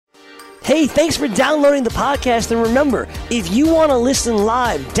Hey, thanks for downloading the podcast, and remember, if you want to listen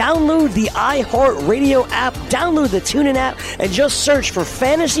live, download the iHeartRadio app, download the TuneIn app, and just search for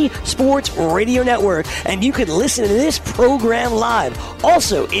Fantasy Sports Radio Network, and you can listen to this program live.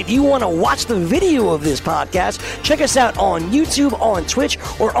 Also, if you want to watch the video of this podcast, check us out on YouTube, on Twitch,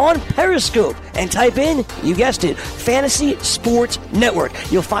 or on Periscope, and type in, you guessed it, Fantasy Sports Network.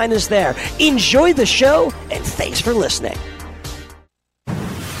 You'll find us there. Enjoy the show, and thanks for listening.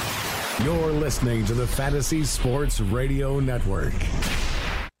 You're listening to the Fantasy Sports Radio Network.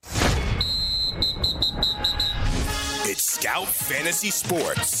 It's Scout Fantasy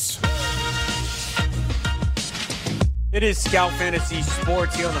Sports. It is Scout Fantasy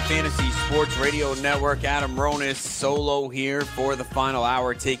Sports here on the Fantasy Sports Radio Network. Adam Ronis solo here for the final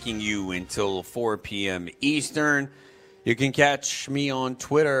hour, taking you until 4 p.m. Eastern. You can catch me on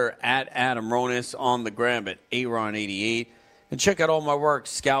Twitter at Adam Ronis, on the gram at Aaron88. And check out all my work,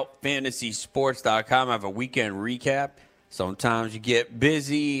 scoutfantasysports.com. I have a weekend recap. Sometimes you get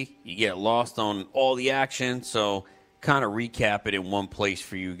busy, you get lost on all the action, so kind of recap it in one place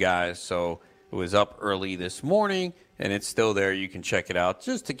for you guys. So it was up early this morning, and it's still there. You can check it out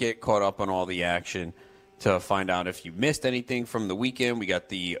just to get caught up on all the action, to find out if you missed anything from the weekend. We got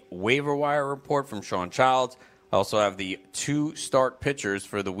the waiver wire report from Sean Childs. I also have the 2 start pitchers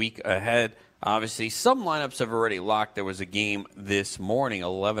for the week ahead. Obviously, some lineups have already locked. There was a game this morning,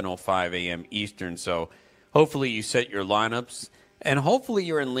 11:05 a.m. Eastern, so hopefully you set your lineups, and hopefully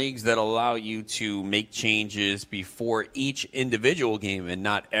you're in leagues that allow you to make changes before each individual game and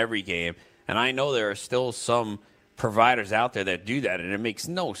not every game. And I know there are still some providers out there that do that, and it makes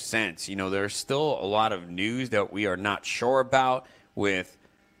no sense. You know, there's still a lot of news that we are not sure about with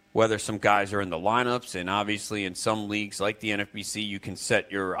whether some guys are in the lineups, and obviously in some leagues like the NFBC, you can set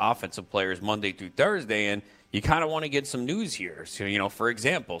your offensive players Monday through Thursday, and you kind of want to get some news here. So, you know, for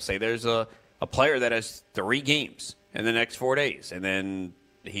example, say there's a player that has 3 games in the next 4 days, and then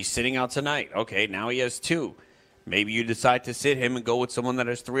he's sitting out tonight. Okay, now he has 2. Maybe you decide to sit him and go with someone that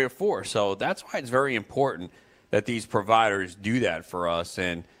has 3 or 4. So that's why it's very important that these providers do that for us.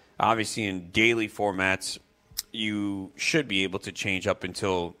 And obviously in daily formats, you should be able to change up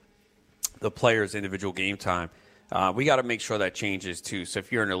until the player's individual game time. We got to make sure that changes too. So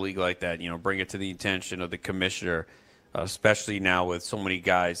if you're in a league like that, you know, bring it to the attention of the commissioner, especially now with so many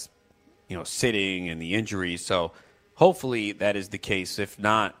guys, you know, sitting and the injuries. So hopefully that is the case. If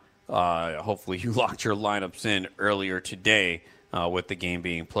not, hopefully you locked your lineups in earlier today with the game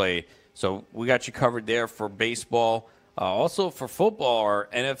being played. So we got you covered there for baseball. Also for football, our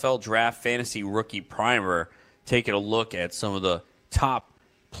NFL Draft Fantasy Rookie Primer, taking a look at some of the top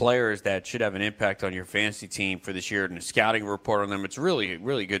players that should have an impact on your fantasy team for this year, and a scouting report on them. It's really,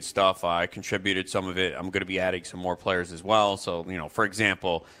 really good stuff. I contributed some of it. I'm going to be adding some more players as well. So, you know, for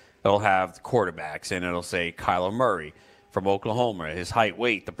example, it'll have the quarterbacks, and it'll say Kyler Murray from Oklahoma, his height,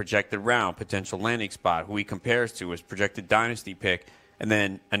 weight, the projected round, potential landing spot, who he compares to, his projected dynasty pick, and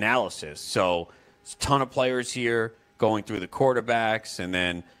then analysis. So there's a ton of players here going through the quarterbacks, and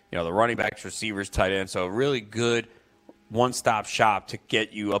then, you know, the running backs, receivers, tight ends. So really good one-stop shop to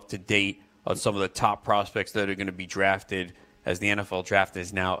get you up to date on some of the top prospects that are going to be drafted, as the NFL draft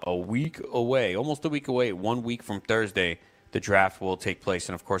is now a week away, almost a week away. 1 week from Thursday, the draft will take place.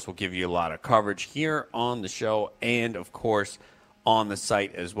 And, of course, we'll give you a lot of coverage here on the show and, of course, on the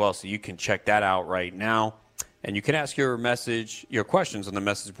site as well. So you can check that out right now. And you can ask your questions on the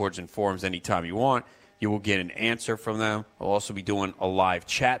message boards and forums anytime you want. You will get an answer from them. I'll also be doing a live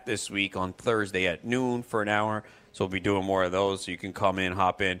chat this week on Thursday at noon for an hour. So we'll be doing more of those, so you can come in,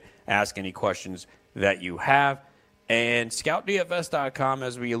 hop in, ask any questions that you have. And ScoutDFS.com,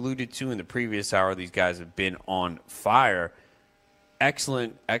 as we alluded to in the previous hour, these guys have been on fire.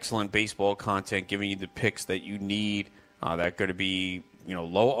 Excellent, excellent baseball content, giving you the picks that you need that are going to be, you know,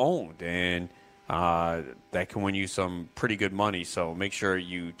 low-owned, and that can win you some pretty good money. So make sure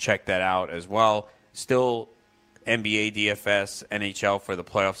you check that out as well. Still NBA, DFS, NHL for the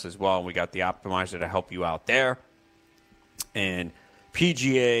playoffs as well. And we got the optimizer to help you out there. And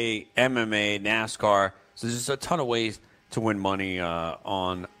PGA, MMA, NASCAR. So there's a ton of ways to win money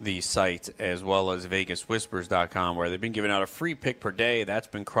on the site, as well as VegasWhispers.com, where they've been giving out a free pick per day. That's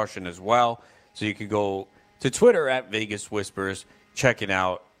been crushing as well. So you can go to Twitter at Vegas Whispers, check it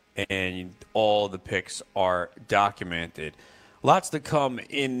out, and all the picks are documented. Lots to come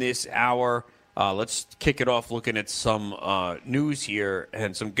in this hour. Let's kick it off looking at some news here,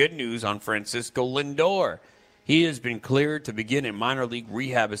 and some good news on Francisco Lindor. He has been cleared to begin a minor league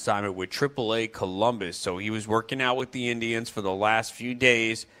rehab assignment with AAA Columbus. So he was working out with the Indians for the last few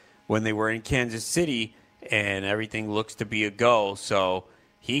days when they were in Kansas City, and everything looks to be a go. So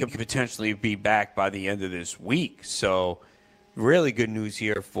he could potentially be back by the end of this week. So really good news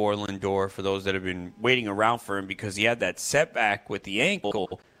here for Lindor, for those that have been waiting around for him, because he had that setback with the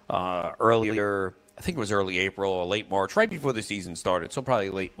ankle earlier. I think it was early April or late March, right before the season started. So probably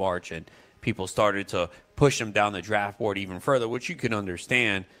late March, and people started to push him down the draft board even further, which you can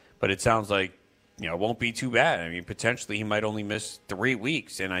understand. But it sounds like, it won't be too bad. I mean, potentially he might only miss 3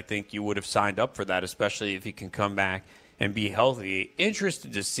 weeks, and I think you would have signed up for that, especially if he can come back and be healthy.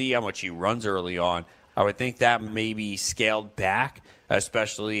 Interested to see how much he runs early on. I would think that may be scaled back,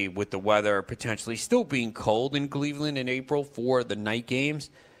 especially with the weather potentially still being cold in Cleveland in April for the night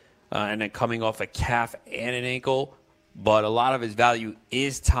games, and then coming off a calf and an ankle. But a lot of his value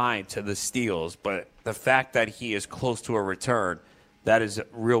is tied to the steals. But the fact that he is close to a return, that is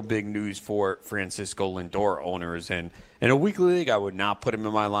real big news for Francisco Lindor owners. And in a weekly league, I would not put him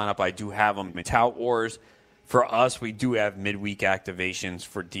in my lineup. I do have him in Tout Wars. For us, we do have midweek activations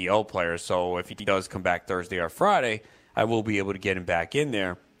for DL players. So if he does come back Thursday or Friday, I will be able to get him back in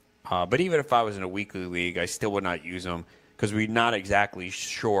there. But even if I was in a weekly league, I still would not use him because we're not exactly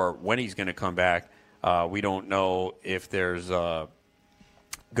sure when he's going to come back. We don't know if there's going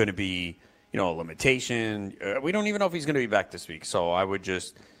to be, a limitation. We don't even know if he's going to be back this week. So I would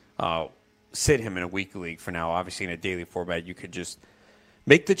just sit him in a weekly league for now. Obviously, in a daily format, you could just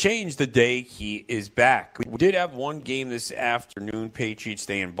make the change the day he is back. We did have one game this afternoon. Patriots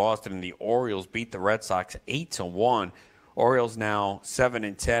stay in Boston, and the Orioles beat the Red Sox 8-1. Orioles now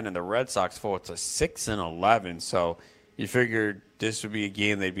 7-10, and the Red Sox fall to 6-11. So you figured this would be a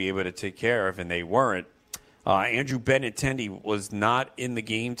game they'd be able to take care of, and they weren't. Andrew Benintendi was not in the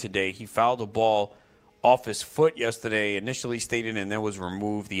game today. He fouled a ball off his foot yesterday, initially stated, and then was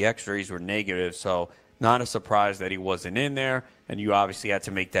removed. The x-rays were negative, so not a surprise that he wasn't in there. And you obviously had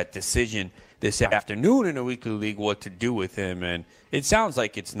to make that decision this afternoon in a weekly league what to do with him. And it sounds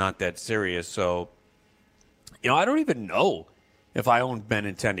like it's not that serious. So, I don't even know if I own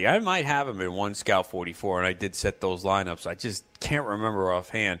Benintendi. I might have him in one Scout 44, and I did set those lineups. I just can't remember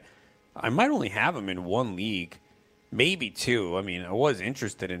offhand. I might only have him in one league, maybe two. I mean, I was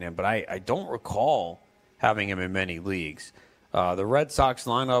interested in him, but I don't recall having him in many leagues. The Red Sox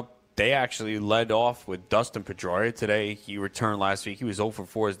lineup, they actually led off with Dustin Pedroia today. He returned last week. He was 0 for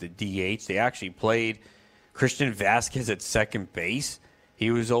 4 as the DH. They actually played Christian Vasquez at second base.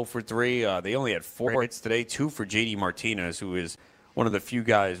 He was 0 for 3. They only had 4 hits today, 2 for J.D. Martinez, who is one of the few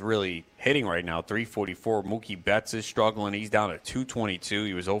guys really hitting right now, 344. Mookie Betts is struggling. He's down at 222.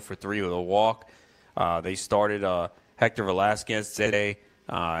 He was 0 for 3 with a walk. They started Hector Velasquez today,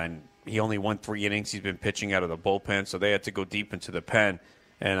 and he only won 3 innings. He's been pitching out of the bullpen, so they had to go deep into the pen.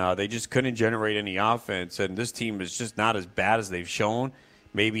 And they just couldn't generate any offense. And this team is just not as bad as they've shown.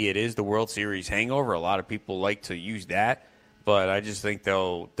 Maybe it is the World Series hangover. A lot of people like to use that. But I just think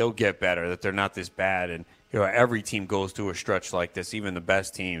they'll get better, that they're not this bad. And every team goes through a stretch like this, even the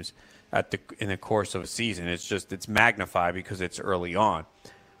best teams in the course of a season. It's magnified because it's early on.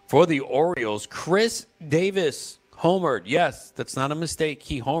 For the Orioles, Chris Davis homered. Yes, that's not a mistake.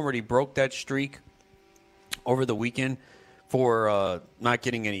 He homered. He broke that streak over the weekend for not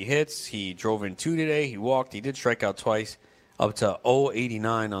getting any hits. He drove in 2 today. He walked. He did strike out twice, up to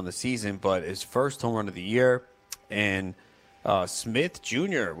 0.89 on the season, but his first home run of the year. And Smith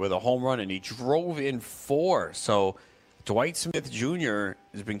Jr. with a home run, and he drove in 4. So Dwight Smith Jr.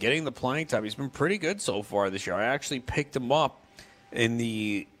 has been getting the playing time. He's been pretty good so far this year. I actually picked him up in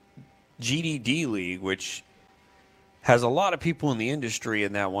the GDD League, which has a lot of people in the industry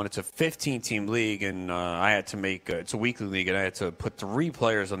in that one. It's a 15-team league, and I had to make it's a weekly league, and I had to put 3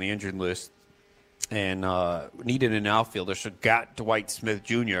 players on the injured list and needed an outfielder, so got Dwight Smith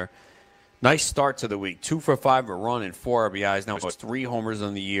Jr. Nice start to the week. 2 for 5, a run, and 4 RBIs. Now it's 3 homers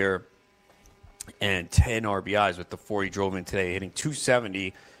on the year and 10 RBIs with the 4 he drove in today, hitting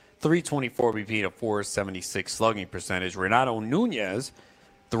 270, 324 BP, and a 476 slugging percentage. Renato Nunez,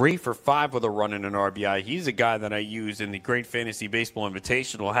 3 for 5 with a run and an RBI. He's a guy that I use in the Great Fantasy Baseball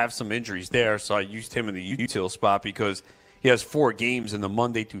Invitational. Have some injuries there, so I used him in the util spot because he has 4 games in the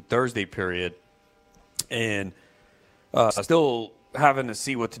Monday through Thursday period. And still having to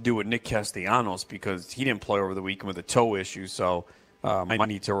see what to do with Nick Castellanos because he didn't play over the weekend with a toe issue, so I might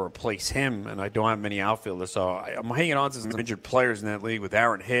need to replace him, and I don't have many outfielders. So I'm hanging on to some injured players in that league with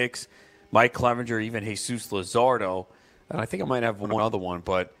Aaron Hicks, Mike Clevenger, even Jesus Luzardo, and I think I might have one other one,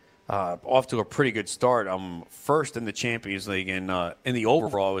 but off to a pretty good start. I'm first in the Champions League, and in the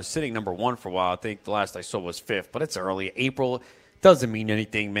overall, I was sitting number 1 for a while. I think the last I saw was 5th, but it's early. April doesn't mean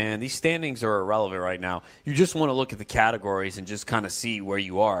anything, man. These standings are irrelevant right now. You just want to look at the categories and just kind of see where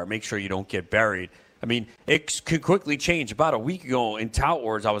you are. Make sure you don't get buried. I mean, it could quickly change. About a week ago in Tout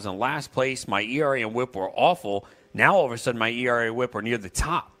Wars, I was in last place. My ERA and WHIP were awful. Now, all of a sudden, my ERA and WHIP are near the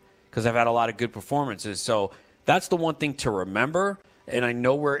top because I've had a lot of good performances. So that's the one thing to remember. And I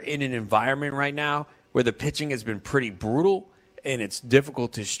know we're in an environment right now where the pitching has been pretty brutal and it's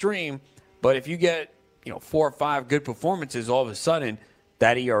difficult to stream. But if you get 4 or 5 good performances, all of a sudden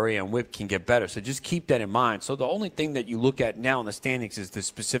that ERA and WHIP can get better. So just keep that in mind. So the only thing that you look at now in the standings is the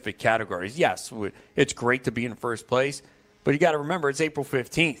specific categories. Yes, it's great to be in first place, but you got to remember it's April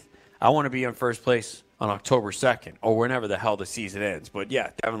 15th. I want to be in first place on October 2nd or whenever the hell the season ends. But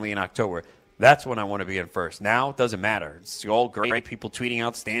yeah, definitely in October. That's when I want to be in first. Now, it doesn't matter. It's all great. People tweeting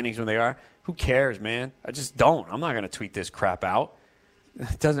out standings when they are. Who cares, man? I just don't. I'm not going to tweet this crap out.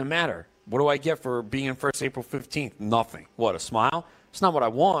 It doesn't matter. What do I get for being in first April 15th? Nothing. What, a smile? It's not what I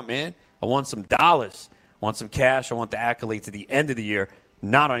want, man. I want some dollars. I want some cash. I want the accolades at the end of the year,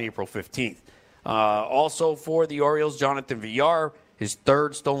 not on April 15th. Also for the Orioles, Jonathan Villar, his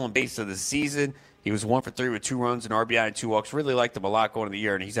third stolen base of the season. He was 1 for 3 with 2 runs, an RBI, and 2 walks. Really liked him a lot going into the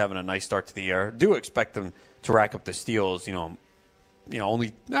year, and he's having a nice start to the year. Do expect him to rack up the steals.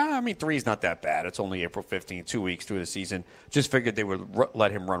 Only 3 is not that bad. It's only April 15th, 2 weeks through the season. Just figured they would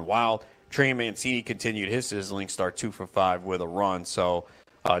let him run wild. Trey Mancini continued his sizzling start, 2 for 5 with a run. So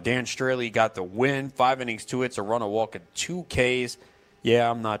Dan Straley got the win, 5 innings, 2 hits, a run, a walk, and 2 Ks. Yeah,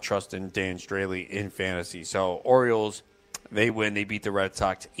 I'm not trusting Dan Straley in fantasy. So Orioles, they win. They beat the Red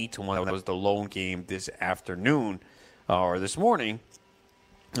Sox 8-1. That was the lone game this afternoon or this morning.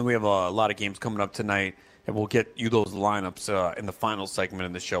 And we have a lot of games coming up tonight. And we'll get you those lineups in the final segment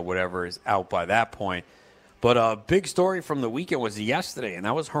of the show, whatever is out by that point. But a big story from the weekend was yesterday, and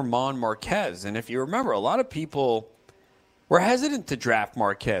that was German Marquez. And if you remember, a lot of people were hesitant to draft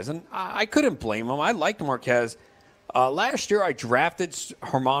Marquez, and I couldn't blame them. I liked Marquez. Last year, I drafted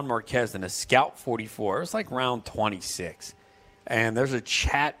German Marquez in a Scout 44. It was like round 26. And there's a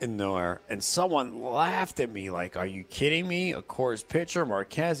chat in there, and someone laughed at me like, are you kidding me? A Coors pitcher,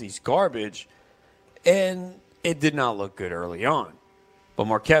 Marquez, he's garbage. And it did not look good early on. But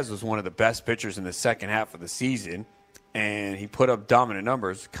Marquez was one of the best pitchers in the second half of the season, and he put up dominant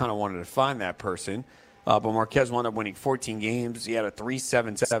numbers. Kind of wanted to find that person. But Marquez wound up winning 14 games. He had a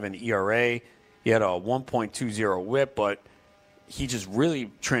 3.77 ERA. He had a 1.20 WHIP, but he just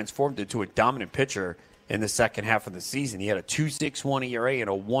really transformed into a dominant pitcher in the second half of the season. He had a 2.61 ERA and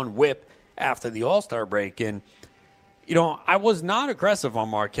a 1 WHIP after the All-Star break. And I was not aggressive on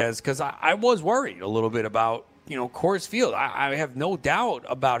Marquez because I was worried a little bit about, Coors Field. I have no doubt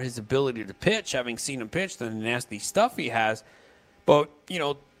about his ability to pitch, having seen him pitch, the nasty stuff he has. But,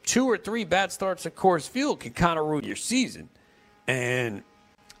 2 or 3 bad starts at Coors Field can kind of ruin your season. And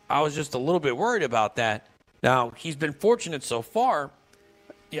I was just a little bit worried about that. Now, he's been fortunate so far.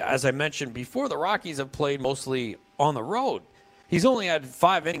 Yeah, as I mentioned before, the Rockies have played mostly on the road. He's only had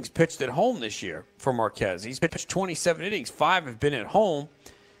 5 innings pitched at home this year for Marquez. He's pitched 27 innings. 5 have been at home,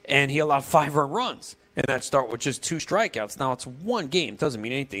 and he allowed 5 earned runs in that start with just 2 strikeouts. Now, it's 1 game. It doesn't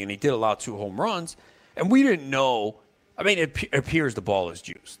mean anything, and he did allow 2 home runs. And we didn't know. I mean, it appears the ball is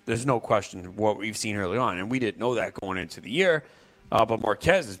juiced. There's no question what we've seen early on, and we didn't know that going into the year. But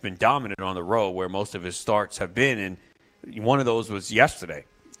Marquez has been dominant on the road where most of his starts have been, and one of those was yesterday.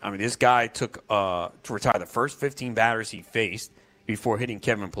 I mean, this guy took to retire the first 15 batters he faced before hitting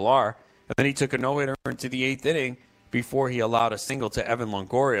Kevin Pillar, and then he took a no-hitter into the 8th inning before he allowed a single to Evan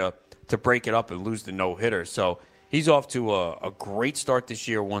Longoria to break it up and lose the no-hitter. So he's off to a great start this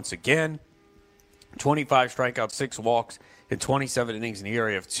year once again. 25 strikeouts, 6 walks in 27 innings in the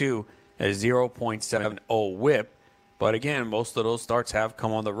area of 2, a 0.70 WHIP. But again, most of those starts have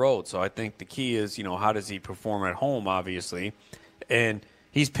come on the road. So I think the key is, how does he perform at home, obviously. And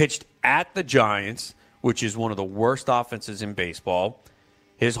he's pitched at the Giants, which is one of the worst offenses in baseball.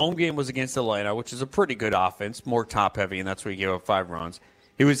 His home game was against Atlanta, which is a pretty good offense, more top-heavy, and that's where he gave up 5 runs.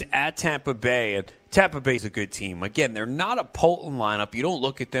 He was at Tampa Bay, and Tampa Bay's a good team. Again, they're not a potent lineup. You don't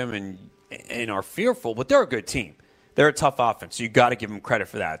look at them and are fearful, but they're a good team. They're a tough offense, so you got to give them credit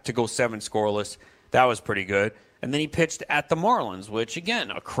for that. To go 7 scoreless, that was pretty good. And then he pitched at the Marlins, which, again,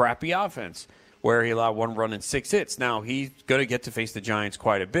 a crappy offense, where he allowed 1 run and 6 hits. Now, he's going to get to face the Giants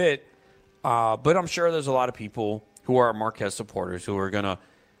quite a bit, but I'm sure there's a lot of people who are Marquez supporters who are going to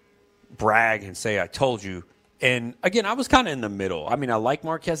brag and say, I told you. And, again, I was kind of in the middle. I mean, I like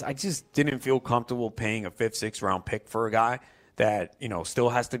Marquez. I just didn't feel comfortable paying a 5th, 6th round pick for a guy that, still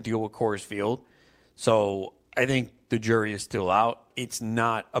has to deal with Coors Field. So I think the jury is still out. It's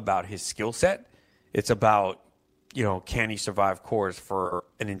not about his skill set. It's about, can he survive Coors for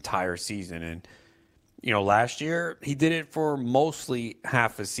an entire season? And, last year he did it for mostly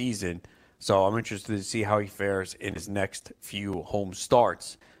half a season. So I'm interested to see how he fares in his next few home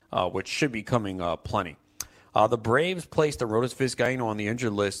starts, which should be coming plenty. The Braves placed Arodys Vizcaino on the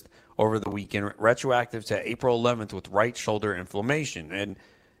injured list over the weekend, retroactive to April 11th with right shoulder inflammation. And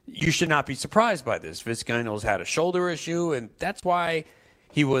you should not be surprised by this. Vizcaino's had a shoulder issue, and that's why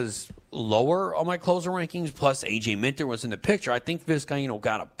he was lower on my closer rankings. Plus, A.J. Minter was in the picture. I think Vizcaino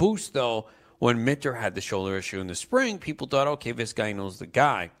got a boost, though, when Minter had the shoulder issue in the spring. People thought, okay, Vizcaino's the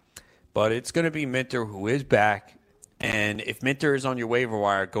guy. But it's going to be Minter who is back. And if Minter is on your waiver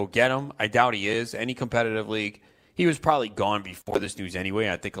wire, go get him. I doubt he is. Any competitive league, he was probably gone before this news anyway.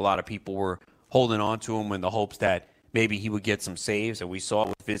 I think a lot of people were holding on to him in the hopes that maybe he would get some saves. And we saw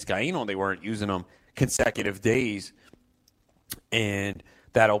with Vizcaino, they weren't using him consecutive days. And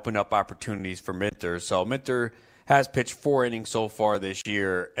that opened up opportunities for Minter. So Minter has pitched 4 innings so far this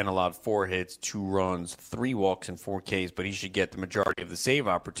year and allowed 4 hits, 2 runs, 3 walks, and 4 Ks. But he should get the majority of the save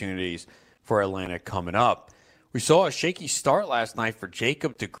opportunities for Atlanta coming up. We saw a shaky start last night for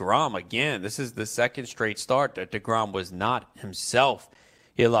Jacob deGrom. Again, this is the second straight start that deGrom was not himself.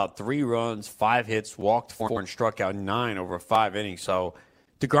 He allowed 3 runs, 5 hits, walked 4, and struck out 9 over 5 innings. So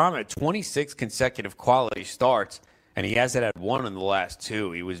deGrom had 26 consecutive quality starts, and he hasn't had 1 in the last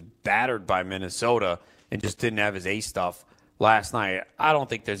 2. He was battered by Minnesota and just didn't have his A stuff last night. I don't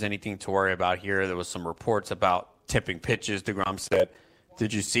think there's anything to worry about here. There was some reports about tipping pitches. deGrom said,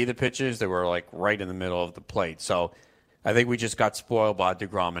 did you see the pitches? They were like right in the middle of the plate. So I think we just got spoiled by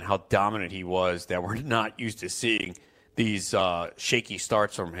deGrom and how dominant he was that we're not used to seeing these shaky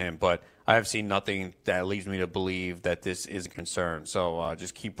starts from him. But I have seen nothing that leads me to believe that this is a concern. So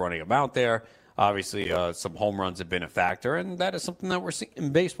just keep running him out there. Obviously, some home runs have been a factor, and that is something that we're seeing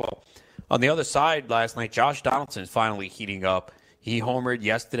in baseball. On the other side, last night, Josh Donaldson is finally heating up. He homered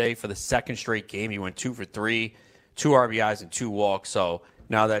yesterday for the second straight game. He went 2 for 3, 2 RBIs and 2 walks. So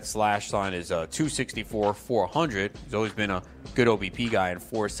now that slash line is 264, 400. He's always been a good OBP guy and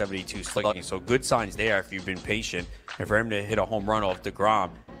 472 slugging. So good signs there if you've been patient. And for him to hit a home run off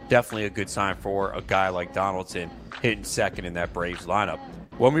deGrom, definitely a good sign for a guy like Donaldson hitting second in that Braves lineup.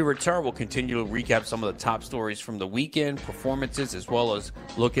 When we return, we'll continue to recap some of the top stories from the weekend, performances, as well as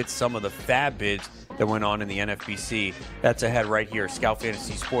look at some of the fab bids that went on in the NFBC. That's ahead right here, Scout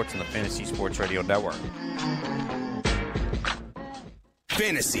Fantasy Sports on the Fantasy Sports Radio Network.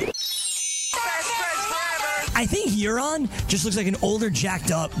 Fantasy. I think Huron just looks like an older,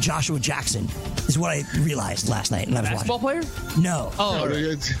 jacked up Joshua Jackson, is what I realized last night when I was Basketball watching. player? No.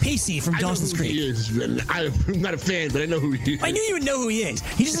 Oh, Pacey from Dawson's Creek. I'm not a fan, but I know who he is. I knew you would know who he is.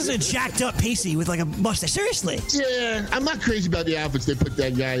 He just is a jacked up Pacey with like a mustache. Seriously. Yeah, I'm not crazy about the outfits they put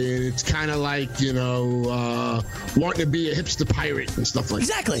that guy in. It's kind of like, wanting to be a hipster pirate and stuff like that.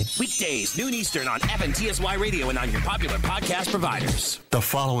 Exactly. Weekdays, noon Eastern on FNTSY Radio and on your popular podcast providers. The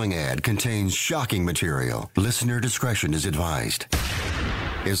following ad contains shocking material. Listener discretion is advised.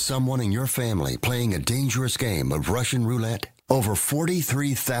 Is someone in your family playing a dangerous game of Russian roulette? Over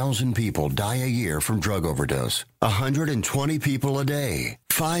 43,000 people die a year from drug overdose. 120 people a day.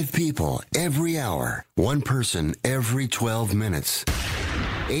 5 people every hour. 1 person every 12 minutes.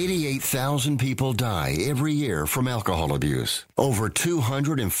 88,000 people die every year from alcohol abuse. Over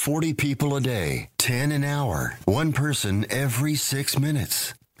 240 people a day. 10 an hour. 1 person every 6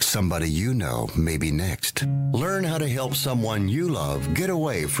 minutes. Somebody you know may be next. Learn how to help someone you love get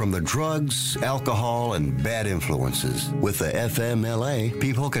away from the drugs, alcohol, and bad influences. With the FMLA,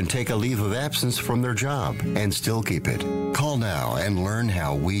 people can take a leave of absence from their job and still keep it. Call now and learn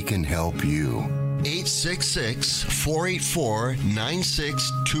how we can help you.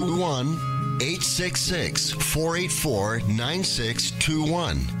 866-484-9621.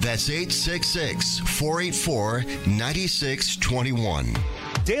 866-484-9621. That's 866-484-9621.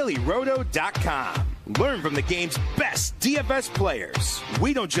 DailyRoto.com. Learn from the game's best DFS players.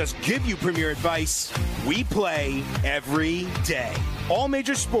 We don't just give you premier advice, we play every day. All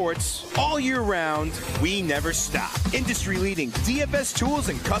major sports, all year round, we never stop. Industry-leading DFS tools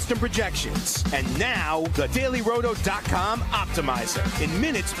and custom projections. And now, the DailyRoto.com Optimizer. In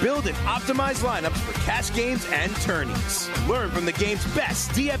minutes, build and optimize lineups for cash games and tourneys. Learn from the game's best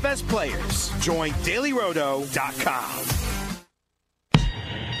DFS players. Join DailyRoto.com.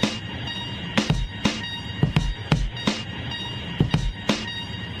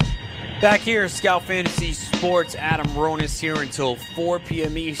 Back here, Scout Fantasy Sports. Adam Ronis here until 4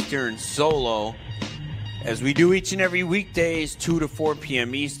 p.m. Eastern solo. As we do each and every weekdays, 2 to 4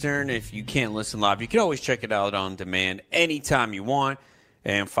 p.m. Eastern. If you can't listen live, you can always check it out on demand anytime you want.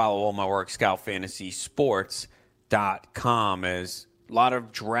 And follow all my work, ScoutFantasySports.com. As a lot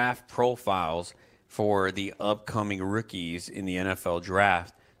of draft profiles for the upcoming rookies in the NFL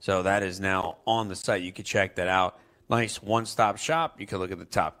draft. So that is now on the site. You can check that out. Nice one-stop shop. You can look at the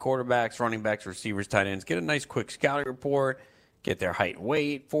top quarterbacks, running backs, receivers, tight ends. Get a nice quick scouting report. Get their height and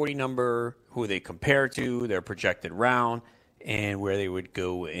weight, 40 number, who they compare to, their projected round, and where they would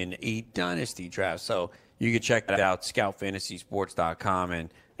go in a dynasty draft. So you can check that out, scoutfantasysports.com,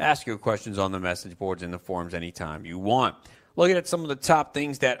 and ask your questions on the message boards and the forums anytime you want. Looking at some of the top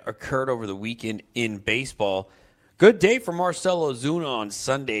things that occurred over the weekend in baseball. Good day for Marcell Ozuna on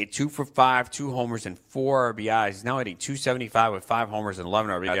Sunday. 2 for 5, 2 homers, and 4 RBIs. He's now hitting .275 with 5 homers and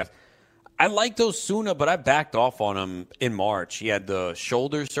 11 RBIs. I liked Ozuna, but I backed off on him in March. He had the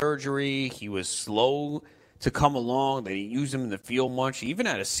shoulder surgery. He was slow to come along. They didn't use him in the field much. He even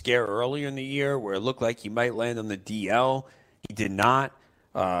had a scare earlier in the year where it looked like he might land on the DL. He did not,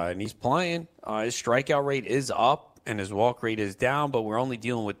 and he's playing. His strikeout rate is up, and his walk rate is down, but we're only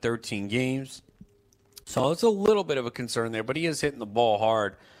dealing with 13 games. So it's a little bit of a concern there, but he is hitting the ball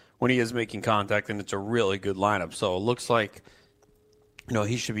hard when he is making contact, and it's a really good lineup. So it looks like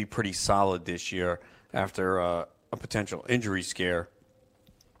he should be pretty solid this year after a potential injury scare.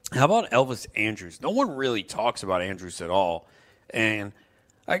 How about Elvis Andrus? No one really talks about Andrus at all. And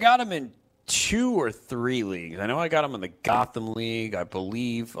I got him in 2 or 3 leagues. I know I got him in the Gotham League, I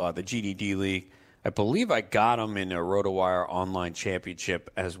believe, the GDD League. I believe I got him in a RotoWire Online Championship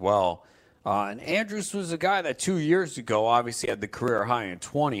as well. And Andrus was a guy that 2 years ago obviously had the career high in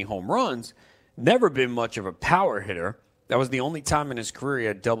 20 home runs. Never been much of a power hitter. That was the only time in his career he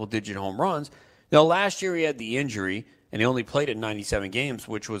had double-digit home runs. Now, last year he had the injury, and he only played in 97 games,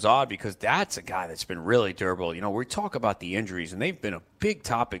 which was odd because that's a guy that's been really durable. We talk about the injuries, and they've been a big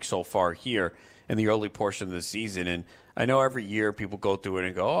topic so far here in the early portion of the season. And I know every year people go through it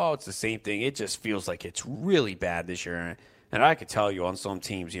and go, oh, it's the same thing. It just feels like it's really bad this year. And I could tell you on some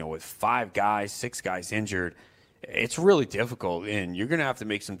teams, with 5 guys, 6 guys injured, it's really difficult. And you're going to have to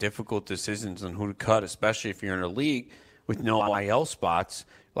make some difficult decisions on who to cut, especially if you're in a league with no IL spots,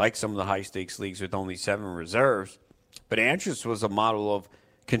 like some of the high-stakes leagues with only 7 reserves. But Andrus was a model of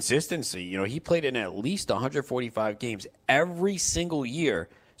consistency. He played in at least 145 games every single year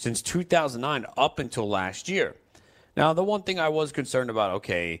since 2009 up until last year. Now, the one thing I was concerned about,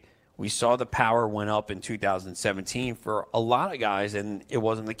 we saw the power went up in 2017 for a lot of guys, and it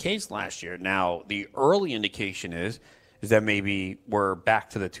wasn't the case last year. Now, the early indication is that maybe we're back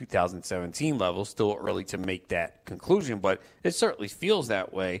to the 2017 level. Still early to make that conclusion, but it certainly feels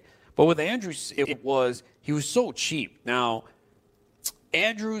that way. But with Andrus, he was so cheap. Now,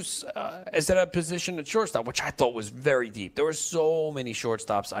 Andrus is at a position at shortstop, which I thought was very deep. There were so many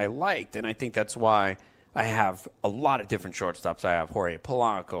shortstops I liked, and I think that's why I have a lot of different shortstops. I have Jorge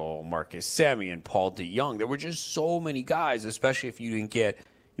Polanco, Marcus Semien, Paul DeJong. There were just so many guys, especially if you didn't get,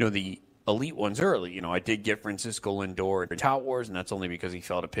 the elite ones early. I did get Francisco Lindor in Tout Wars, and that's only because he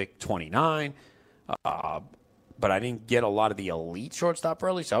fell to pick 29. But I didn't get a lot of the elite shortstop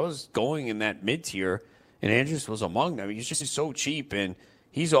early, so I was going in that mid-tier, and Andrus was among them. He's just so cheap, and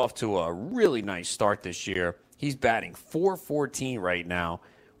he's off to a really nice start this year. He's batting .414 right now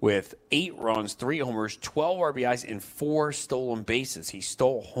with 8 runs, 3 homers, 12 RBIs, and 4 stolen bases. He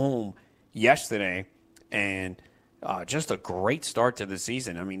stole home yesterday, and just a great start to the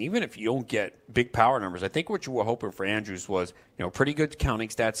season. I mean, even if you don't get big power numbers, I think what you were hoping for Andrus was, pretty good counting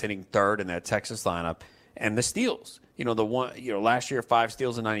stats, hitting third in that Texas lineup, and the steals. Last year, 5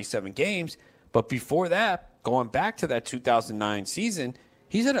 steals in 97 games, but before that, going back to that 2009 season,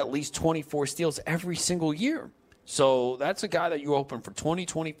 he's had at least 24 steals every single year. So that's a guy that you open for 20,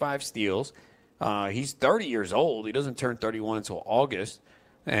 25 steals. He's 30 years old. He doesn't turn 31 until August,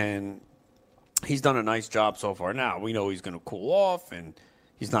 and he's done a nice job so far. Now, we know he's going to cool off, and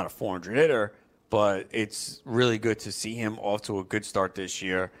he's not a 400 hitter, but it's really good to see him off to a good start this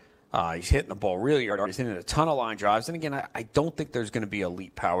year. He's hitting the ball really hard. He's hitting a ton of line drives. And, again, I don't think there's going to be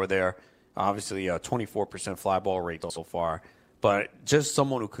elite power there. Obviously, a 24% fly ball rate so far. But just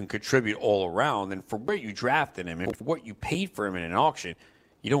someone who can contribute all around. And for where you drafted him and for what you paid for him in an auction,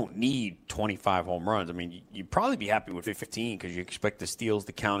 you don't need 25 home runs. I mean, you'd probably be happy with 15 because you expect the steals,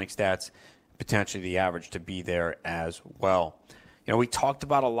 the counting stats, potentially the average to be there as well. We talked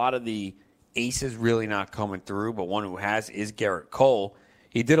about a lot of the aces really not coming through, but one who has is Garrett Cole.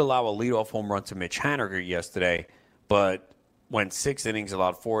 He did allow a leadoff home run to Mitch Haniger yesterday, but went 6 innings,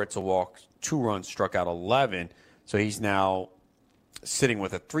 allowed 4 hits, a walk, 2 runs, struck out 11. So he's now sitting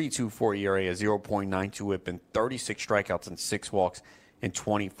with a 3.24 ERA, a 0.92 whip, and 36 strikeouts and 6 walks in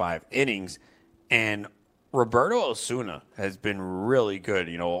 25 innings. And Roberto Osuna has been really good.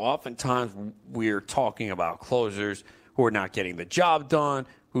 Oftentimes we're talking about closers who are not getting the job done,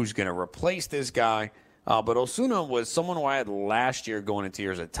 who's going to replace this guy. But Osuna was someone who I had last year going into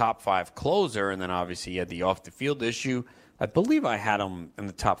here as a top 5 closer, and then obviously he had the off-the-field issue. I believe I had him in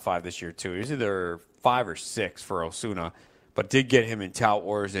the top 5 this year, too. He was either 5 or 6 for Osuna, but did get him in Tout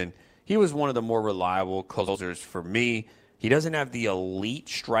Wars, and he was one of the more reliable closers for me. He doesn't have the elite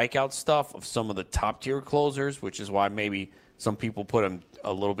strikeout stuff of some of the top-tier closers, which is why maybe some people put him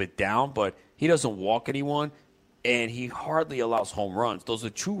a little bit down, but he doesn't walk anyone, and he hardly allows home runs. Those are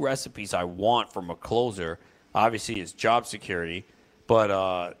 2 recipes I want from a closer. Obviously, his job security,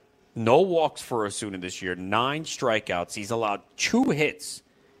 but no walks for Osuna this year, 9 strikeouts. He's allowed 2 hits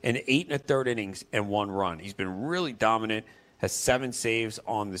in 8 1/3 innings and 1 run. He's been really dominant, has 7 saves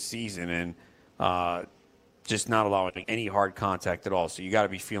on the season, and just not allowing any hard contact at all. So you got to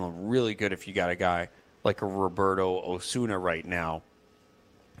be feeling really good if you got a guy like a Roberto Osuna right now,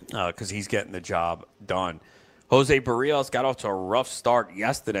 because he's getting the job done. Jose Barrios got off to a rough start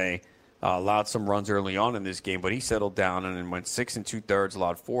yesterday, allowed some runs early on in this game, but he settled down and then went 6 2/3,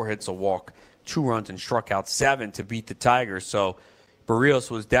 allowed 4 hits, a walk, 2 runs, and struck out 7 to beat the Tigers. So Barrios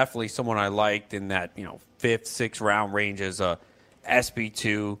was definitely someone I liked in that 5th, 6th round range as a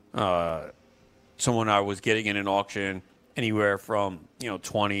SB2, someone I was getting in an auction anywhere from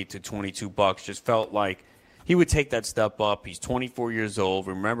 $20 to $22. Just felt like he would take that step up. He's 24 years old.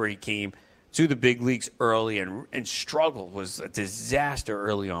 Remember, he came to the big leagues early and struggled, was a disaster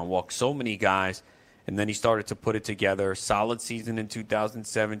early on, walked so many guys, and then he started to put it together. Solid season in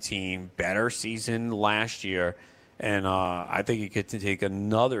 2017, better season last year, and I think he could take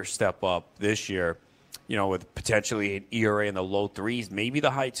another step up this year, with potentially an ERA in the low 3s, maybe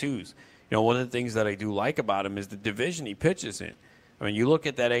the high 2s. One of the things that I do like about him is the division he pitches in. I mean, you look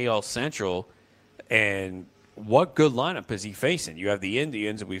at that AL Central, and what good lineup is he facing? You have the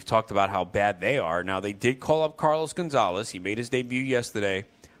Indians, and we've talked about how bad they are. Now, they did call up Carlos Gonzalez. He made his debut yesterday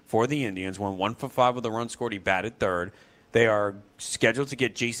for the Indians, went 1 for 5 with a run scored. He batted 3rd. They are scheduled to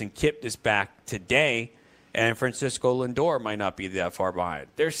get Jason Kipnis back today, and Francisco Lindor might not be that far behind.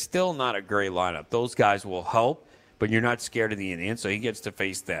 They're still not a great lineup. Those guys will help, but you're not scared of the Indians, so he gets to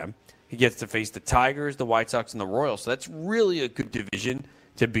face them. He gets to face the Tigers, the White Sox, and the Royals. So that's really a good division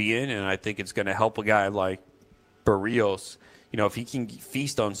to be in, and I think it's going to help a guy like Barrios. If he can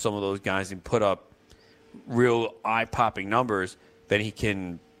feast on some of those guys and put up real eye-popping numbers, then he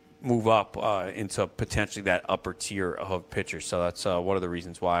can move up into potentially that upper tier of pitchers. So that's one of the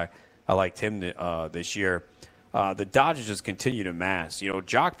reasons why I liked him this year. The Dodgers just continue to mass.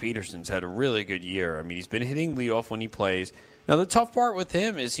 Jock Peterson's had a really good year. I mean, he's been hitting leadoff when he plays. Now, the tough part with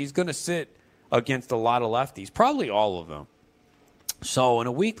him is he's going to sit against a lot of lefties, probably all of them. So in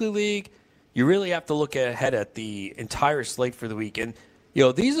a weekly league, you really have to look ahead at the entire slate for the week. And,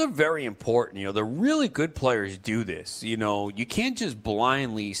 these are very important. The really good players do this. You can't just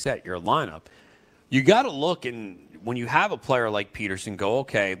blindly set your lineup. You got to look, and when you have a player like Peterson, go,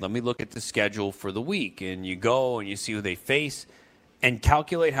 okay, let me look at the schedule for the week. And you go and you see who they face and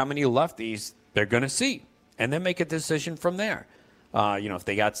calculate how many lefties they're going to see. And then make a decision from there. If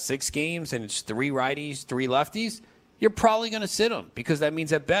they got 6 games and it's 3 righties, 3 lefties, you're probably going to sit them because that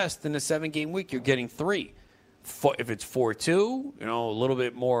means at best in a 7-game week you're getting 3. If it's 4-2, a little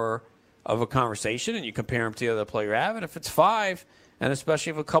bit more of a conversation and you compare them to the other player you have. And if it's 5, and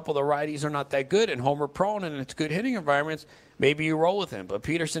especially if a couple of the righties are not that good and homer prone and it's good hitting environments, maybe you roll with him. But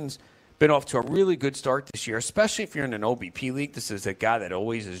Peterson's been off to a really good start this year, especially if you're in an OBP league. This is a guy that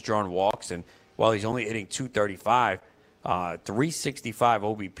always has drawn walks, and while he's only hitting 235, 365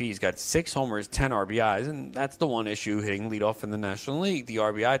 OBP. He's got 6 homers, 10 RBIs, and that's the one issue hitting leadoff in the National League. The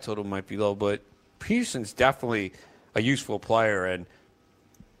RBI total might be low, but Peterson's definitely a useful player, and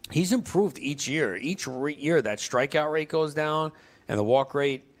he's improved each year. Each year that strikeout rate goes down, and the walk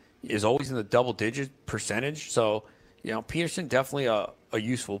rate is always in the double-digit percentage. So, Peterson definitely a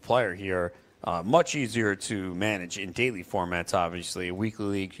useful player here. Much easier to manage in daily formats, obviously. A weekly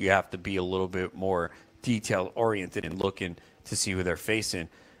league, you have to be a little bit more detail-oriented and looking to see who they're facing.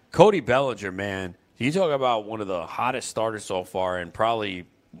 Cody Bellinger, man, you talk about one of the hottest starters so far and probably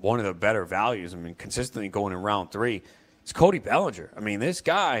one of the better values. I mean, consistently going in round 3. It's Cody Bellinger. I mean, this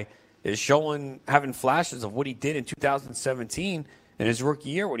guy is having flashes of what he did in 2017 in his rookie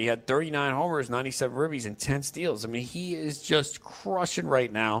year when he had 39 homers, 97 ribbies, and 10 steals. I mean, he is just crushing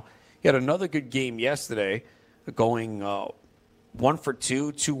right now. He had another good game yesterday, going 1 for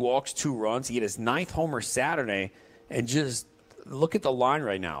 2, 2 walks, 2 runs. He had his 9th homer Saturday, and just look at the line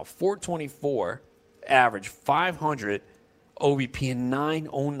right now. 424 average, 500 OBP, and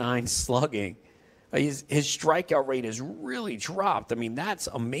 909 slugging. His strikeout rate has really dropped. I mean, that's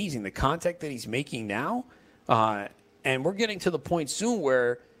amazing. The contact that he's making now, and we're getting to the point soon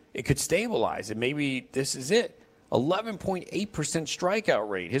where it could stabilize, and maybe this is it. 11.8% strikeout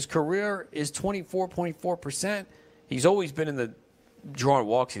rate. His career is 24.4%. He's always been in the drawn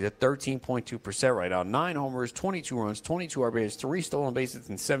walks. He's at 13.2% right now. 9 homers, 22 runs, 22 RBIs, 3 stolen bases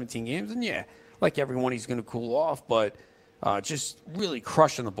in 17 games. And, yeah, like everyone, he's going to cool off, but just really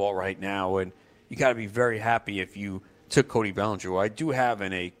crushing the ball right now. And you got to be very happy if you took Cody Bellinger, who I do have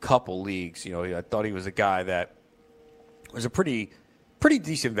in a couple leagues. You know, I thought he was a guy that was a pretty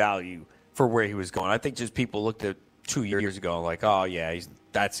decent value for where he was going. I think just people looked at 2 years ago like, oh, yeah,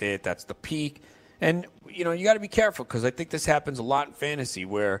 that's it. That's the peak. And, you know, you got to be careful because I think this happens a lot in fantasy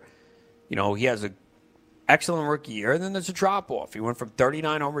where, you know, he has an excellent rookie year and then there's a drop-off. He went from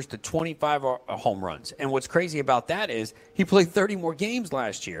 39 homers to 25 home runs. And what's crazy about that is he played 30 more games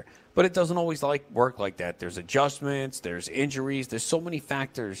last year. But it doesn't always work like that. There's adjustments, there's injuries, there's so many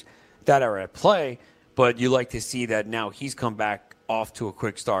factors that are at play. But you like to see that now he's come back off to a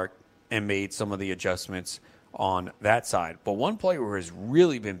quick start and made some of the adjustments on that side. But one player who has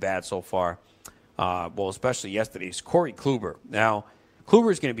really been bad so far, especially yesterday, is Corey Kluber. Now,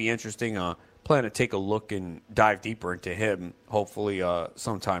 Kluber is going to be interesting. Plan to take a look and dive deeper into him, hopefully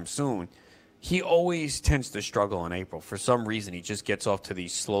sometime soon. He always tends to struggle in April. For some reason, he just gets off to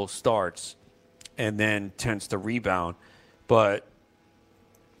these slow starts and then tends to rebound. But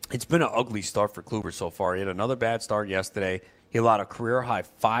it's been an ugly start for Kluber so far. He had another bad start yesterday. He allowed a career-high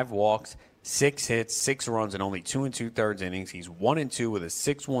 5 walks, 6 hits, 6 runs in only 2 2/3 innings. He's 1-2 with a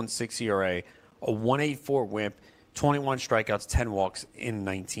 6.16 ERA, a 1.84 WHIP, 21 strikeouts, 10 walks in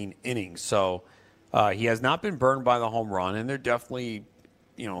 19 innings. So he has not been burned by the home run, and there definitely,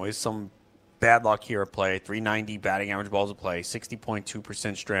 you know, is some bad luck here at play. 390 batting average balls at play,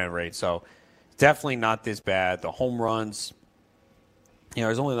 60.2% strand rate. So definitely not this bad. The home runs, you know,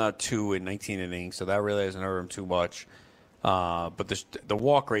 there's only not 2 in 19 innings, so that really doesn't hurt him too much. But the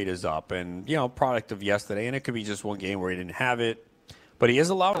walk rate is up, and, you know, product of yesterday, and it could be just one game where he didn't have it. But he is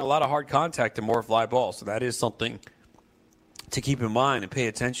allowing a lot of hard contact and more fly balls, so that is something to keep in mind and pay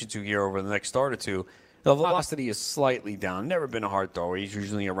attention to here over the next start or two. The velocity is slightly down. Never been a hard thrower. He's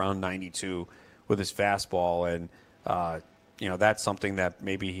usually around 92 with his fastball, and you know, that's something that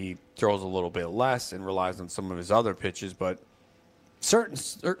maybe he throws a little bit less and relies on some of his other pitches, but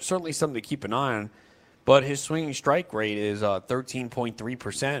certainly something to keep an eye on. But his swinging strike rate is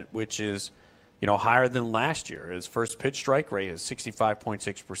 13.3%, which is, you know, higher than last year. His first pitch strike rate is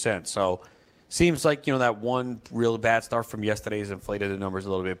 65.6%. So seems like, you know, that one real bad start from yesterday has inflated the numbers a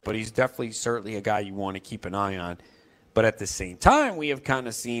little bit, but he's definitely certainly a guy you want to keep an eye on. But at the same time, we have kind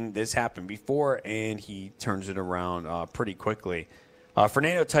of seen this happen before, and he turns it around pretty quickly.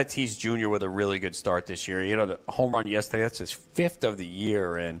 Fernando Tatis Jr. with a really good start this year. You know, the home run yesterday, that's his 5th of the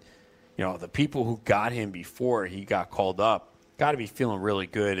year. And, you know, the people who got him before he got called up got to be feeling really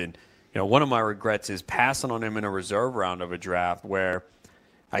good. And, you know, one of my regrets is passing on him in a reserve round of a draft where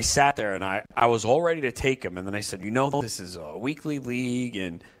I sat there and I was all ready to take him. And then I said, you know, this is a weekly league.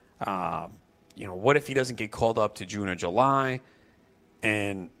 And, you know, what if he doesn't get called up to June or July?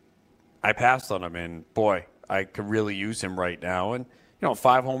 And I passed on him. And, boy, I could really use him right now. And, you know,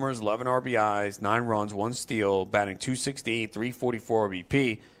 5 homers, 11 RBIs, 9 runs, 1 steal, batting .268, 344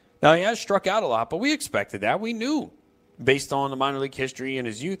 OBP. Now, he has struck out a lot, but we expected that. We knew, based on the minor league history and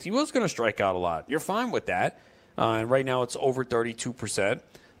his youth, he was going to strike out a lot. You're fine with that. And right now it's over 32%.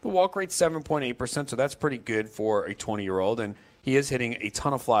 The walk rate's 7.8%, so that's pretty good for a 20-year-old. And he is hitting a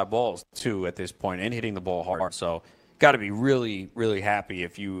ton of fly balls, too, at this point, and hitting the ball hard. So got to be really, really happy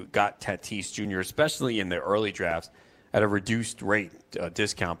if you got Tatis Jr., especially in the early drafts, at a reduced rate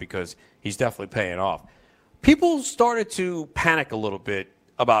discount, because he's definitely paying off. People started to panic a little bit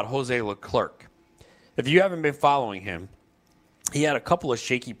about Jose Leclerc. If you haven't been following him, he had a couple of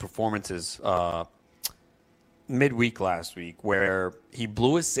shaky performances midweek last week where he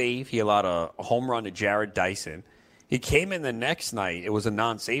blew a save. He allowed a home run to Jared Dyson. He came in the next night. It was a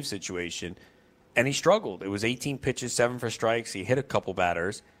non-save situation, and he struggled. It was 18 pitches, 7 for strikes. He hit a couple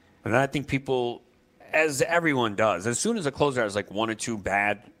batters. And then I think people, as everyone does, as soon as a closer has like 1 or 2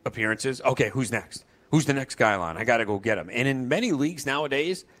 bad appearances, okay, who's next? Who's the next guy line? I got to go get him. And in many leagues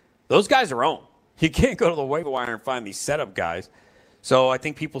nowadays, those guys are owned. You can't go to the waiver wire and find these setup guys. So I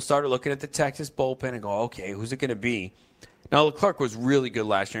think people started looking at the Texas bullpen and go, okay, who's it going to be? Now, Leclerc was really good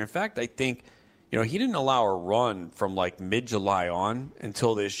last year. In fact, I think, you know, he didn't allow a run from like mid-July on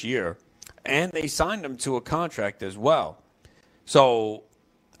until this year. And they signed him to a contract as well. So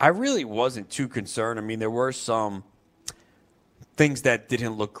I really wasn't too concerned. I mean, there were some things that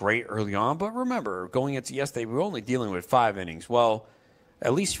didn't look great early on. But remember, going into yesterday, we were only dealing with 5 innings. Well,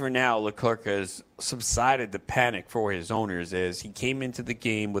 at least for now, Leclerc has subsided the panic for his owners as he came into the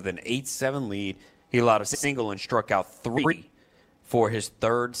game with an 8-7 lead. He allowed a single and struck out 3 for his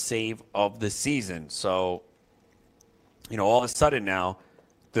third save of the season. So, all of a sudden now,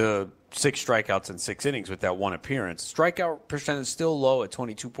 the 6 strikeouts in 6 innings with that 1 appearance. Strikeout percentage is still low at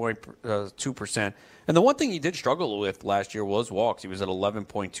 22.2%. And the one thing he did struggle with last year was walks. He was at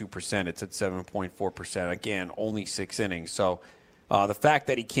 11.2%. It's at 7.4%. Again, only 6 innings. So the fact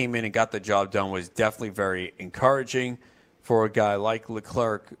that he came in and got the job done was definitely very encouraging for a guy like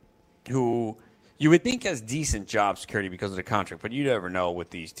Leclerc, who you would think has decent job security because of the contract, but you never know with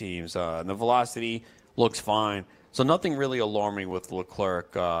these teams. And the velocity looks fine. So nothing really alarming with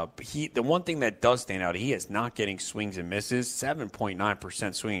Leclerc. The one thing that does stand out, he is not getting swings and misses.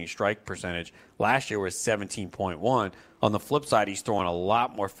 7.9% swinging strike percentage. Last year was 17.1. On the flip side, he's throwing a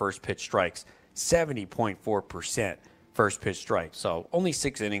lot more first pitch strikes. 70.4% first pitch strikes. So only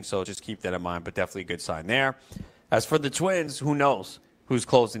 6 innings, so just keep that in mind, but definitely a good sign there. As for the Twins, who knows who's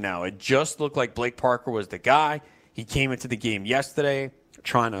closing now? It just looked like Blake Parker was the guy. He came into the game yesterday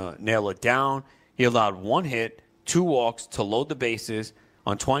trying to nail it down. He allowed 1 hit, 2 walks to load the bases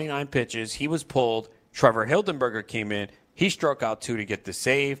on 29 pitches. He was pulled. Trevor Hildenberger came in. He struck out 2 to get the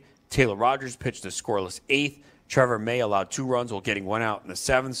save. Taylor Rogers pitched a scoreless 8th. Trevor May allowed 2 runs while getting 1 out in the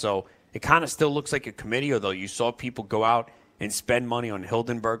 7th. So it kind of still looks like a committee, although you saw people go out and spend money on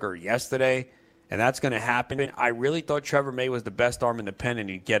Hildenberger yesterday, and that's going to happen. I really thought Trevor May was the best arm in the pen and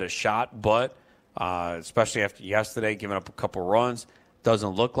he'd get a shot, but especially after yesterday, giving up a couple runs,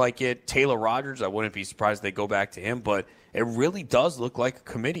 doesn't look like it. Taylor Rogers, I wouldn't be surprised they go back to him, but it really does look like a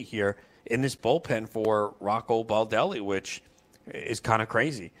committee here in this bullpen for Rocco Baldelli, which is kind of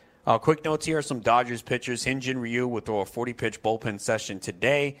crazy. Quick notes here, some Dodgers pitchers. Hyun-Jin Ryu will throw a 40-pitch bullpen session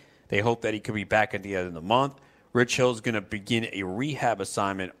today. They hope that he could be back at the end of the month. Rich Hill's going to begin a rehab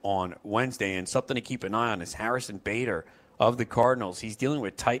assignment on Wednesday, and something to keep an eye on is Harrison Bader of the Cardinals. He's dealing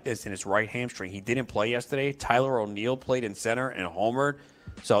with tightness in his right hamstring. He didn't play yesterday. Tyler O'Neill played in center and homered,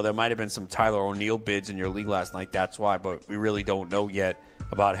 so there might have been some Tyler O'Neill bids in your league last night. That's why, but we really don't know yet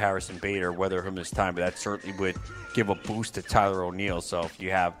about Harrison Bader, whether he'll miss time, but that certainly would give a boost to Tyler O'Neill. So if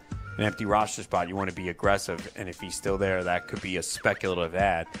you have an empty roster spot, you want to be aggressive, and if he's still there, that could be a speculative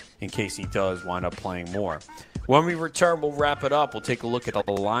add in case he does wind up playing more. When we return, we'll wrap it up. We'll take a look at the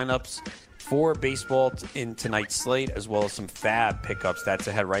lineups for baseball in tonight's slate, as well as some fab pickups. That's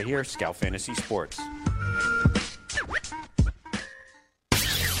ahead right here, Scout Fantasy Sports.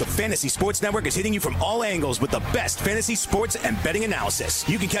 The Fantasy Sports Network is hitting you from all angles with the best fantasy sports and betting analysis.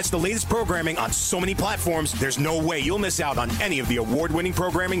 You can catch the latest programming on so many platforms, there's no way you'll miss out on any of the award-winning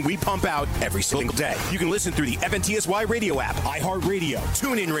programming we pump out every single day. You can listen through the FNTSY radio app, iHeartRadio,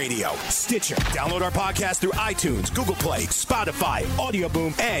 TuneIn Radio, Stitcher. Download our podcast through iTunes, Google Play, Spotify, Audio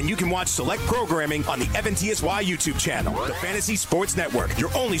Boom, and you can watch select programming on the FNTSY YouTube channel. The Fantasy Sports Network,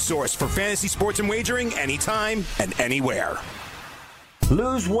 your only source for fantasy sports and wagering anytime and anywhere.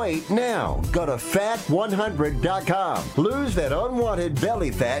 Lose weight now. Go to fat100.com. Lose that unwanted belly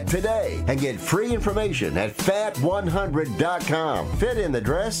fat today and get free information at fat100.com. Fit in the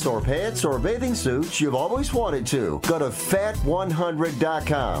dress or pants or bathing suits you've always wanted to. Go to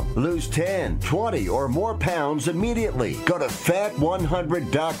fat100.com. Lose 10, 20, or more pounds immediately. Go to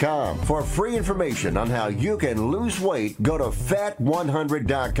fat100.com. For free information on how you can lose weight, go to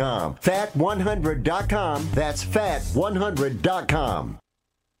fat100.com. Fat100.com. That's fat100.com.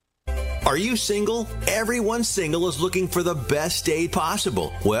 Are you single? Everyone single is looking for the best date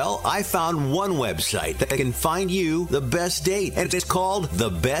possible. Well, I found one website that can find you the best date, and it's called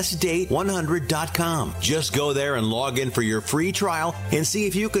thebestdate100.com. Just go there and log in for your free trial and see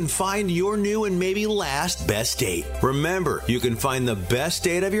if you can find your new and maybe last best date. Remember, you can find the best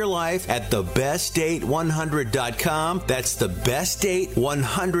date of your life at thebestdate100.com. That's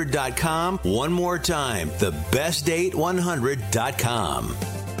thebestdate100.com. One more time, thebestdate100.com.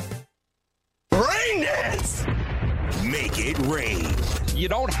 Rain dance! Make it rain. You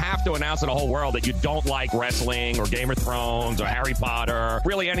don't have to announce to the whole world that you don't like wrestling or Game of Thrones or Harry Potter,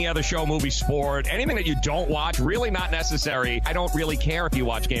 really any other show, movie, sport, anything that you don't watch, really not necessary. I don't really care if you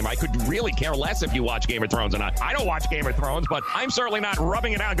watch Game. I could really care less if you watch Game of Thrones or not. I don't watch Game of Thrones, but I'm certainly not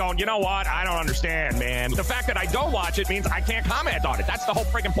rubbing it out going, you know what? I don't understand, man. The fact that I don't watch it means I can't comment on it. That's the whole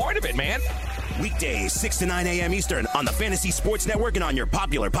freaking point of it, man. Weekdays, 6 to 9 a.m. Eastern on the Fantasy Sports Network and on your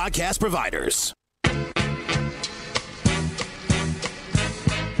popular podcast providers.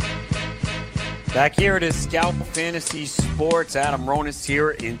 Back here it is Scout Fantasy Sports. Adam Ronis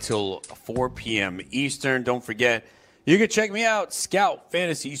here until 4 p.m. Eastern. Don't forget, You can check me out,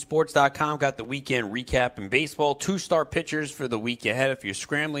 ScoutFantasySports.com. Got the weekend recap in baseball. 2-star pitchers for the week ahead if you're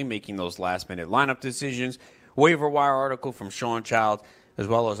scrambling, making those last-minute lineup decisions. Waiver wire article from Sean Child, as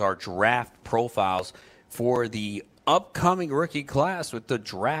well as our draft profiles for the upcoming rookie class with the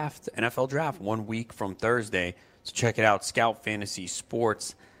draft, NFL draft, 1 week from Thursday. So check it out,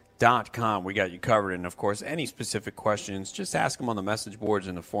 ScoutFantasySports.com. We got you covered. And, of course, any specific questions, just ask them on the message boards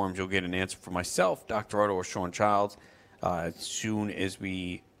and the forums. You'll get an answer from myself, Dr. Otto, or Sean Childs as soon as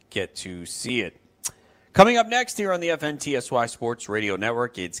we get to see it. Coming up next here on the FNTSY Sports Radio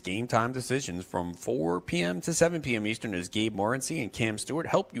Network, it's Game Time Decisions from 4 p.m. to 7 p.m. Eastern as Gabe Morency and Cam Stewart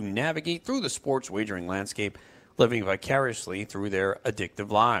help you navigate through the sports wagering landscape, living vicariously through their addictive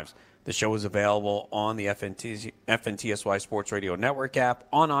lives. The show is available on the FNTSY Sports Radio Network app,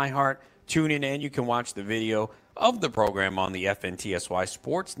 on iHeart, TuneIn, and you can watch the video of the program on the FNTSY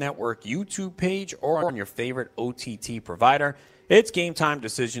Sports Network YouTube page or on your favorite OTT provider. It's Game Time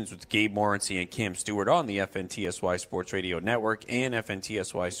Decisions with Gabe Morency and Cam Stewart on the FNTSY Sports Radio Network and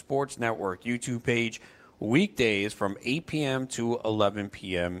FNTSY Sports Network YouTube page, weekdays from 8 p.m. to 11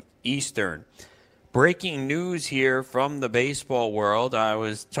 p.m. Eastern. Breaking news here from the baseball world. I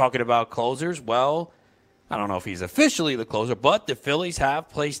was talking about closers. Well, I don't know if he's officially the closer, but the Phillies have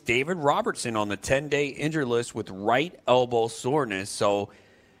placed David Robertson on the 10-day injured list with right elbow soreness. So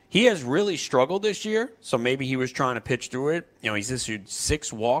he has really struggled this year, so maybe he was trying to pitch through it. He's issued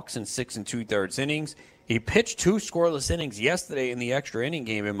 6 walks in 6 2/3 innings. He pitched 2 scoreless innings yesterday in the extra inning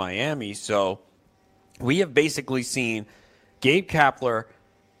game in Miami. So we have basically seen Gabe Kapler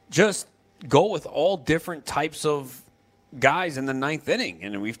just go with all different types of guys in the 9th inning.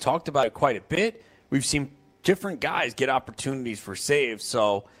 And we've talked about it quite a bit. We've seen different guys get opportunities for saves.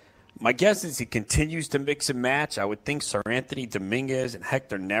 So my guess is he continues to mix and match. I would think Sir Anthony Dominguez and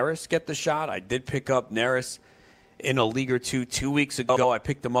Hector Neris get the shot. I did pick up Neris in a league or 2 weeks ago. I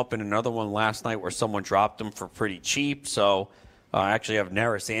picked him up in another one last night where someone dropped him for pretty cheap. So I actually have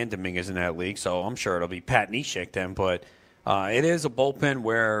Neris and Dominguez in that league. So I'm sure it'll be Pat Neshek then. But it is a bullpen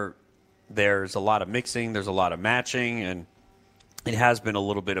where there's a lot of mixing, there's a lot of matching, and it has been a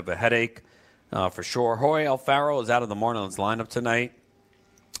little bit of a headache for sure. Jorge Alfaro is out of the Marlins lineup tonight.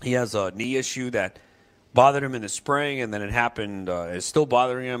 He has a knee issue that bothered him in the spring, and then it happened, it's still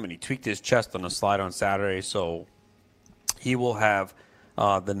bothering him, and he tweaked his chest on a slide on Saturday, so he will have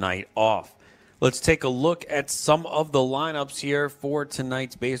the night off. Let's take a look at some of the lineups here for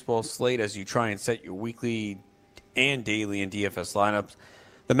tonight's baseball slate as you try and set your weekly and daily and DFS lineups.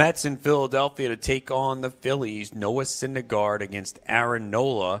 The Mets in Philadelphia to take on the Phillies. Noah Syndergaard against Aaron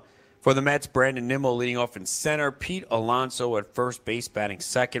Nola. For the Mets, Brandon Nimmo leading off in center. Pete Alonso at first base batting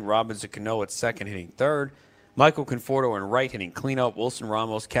second. Robinson Cano at second hitting third. Michael Conforto in right hitting cleanup. Wilson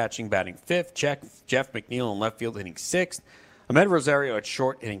Ramos catching batting fifth. Jeff McNeil in left field hitting sixth. Ahmed Rosario at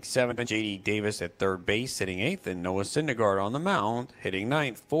short hitting seventh. J.D. Davis at third base hitting eighth. And Noah Syndergaard on the mound hitting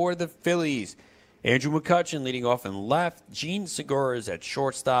ninth. For the Phillies, Andrew McCutchen leading off in left. Gene Segura is at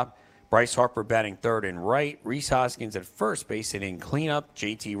shortstop. Bryce Harper batting third and right. Rhys Hoskins at first base hitting cleanup.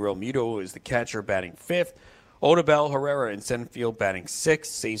 JT Realmuto is the catcher batting fifth. Odubel Herrera in center field batting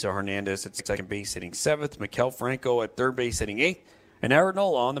sixth. Cesar Hernandez at second base hitting seventh. Maikel Franco at third base hitting eighth. And Aaron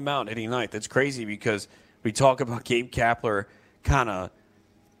Nola on the mound hitting ninth. It's crazy because we talk about Gabe Kapler kind of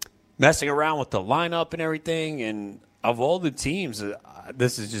messing around with the lineup and everything. And of all the teams,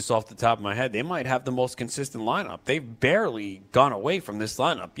 this is just off the top of my head, they might have the most consistent lineup. They've barely gone away from this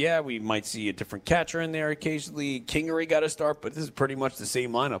lineup. Yeah, we might see a different catcher in there occasionally. Kingery got to start, but this is pretty much the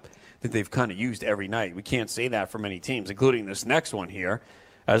same lineup that they've kind of used every night. We can't say that for many teams, including this next one here.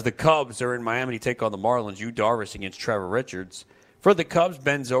 As the Cubs are in Miami to take on the Marlins, Yu Darvish against Trevor Richards. For the Cubs,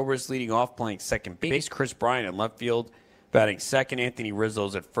 Ben Zobrist leading off playing second base. Chris Bryant in left field batting second. Anthony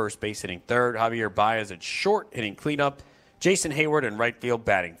Rizzo's at first base hitting third. Javier Baez at short hitting cleanup. Jason Hayward in right field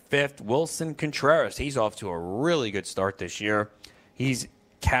batting fifth. Wilson Contreras, he's off to a really good start this year. He's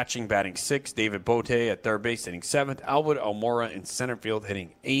catching batting sixth. David Bote at third base hitting seventh. Albert Almora in center field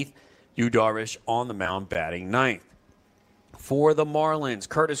hitting eighth. Yu Darvish on the mound batting ninth. For the Marlins,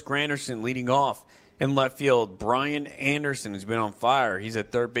 Curtis Granderson leading off in left field. Brian Anderson has been on fire. He's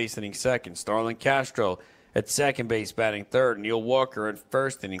at third base hitting second. Starlin Castro at second base batting third. Neil Walker at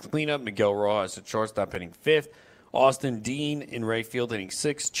first hitting cleanup. Miguel Rojas at shortstop hitting fifth. Austin Dean in right field hitting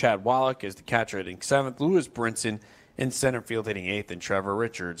sixth. Chad Wallach is the catcher hitting seventh. Lewis Brinson in center field hitting eighth. And Trevor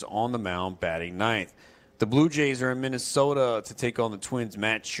Richards on the mound batting ninth. The Blue Jays are in Minnesota to take on the Twins.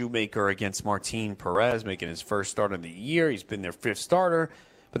 Matt Shoemaker against Martin Perez, making his first start of the year. He's been their fifth starter,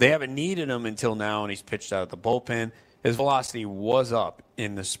 but they haven't needed him until now, and he's pitched out of the bullpen. his velocity was up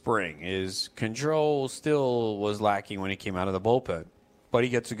in the spring. His control still was lacking when he came out of the bullpen, but he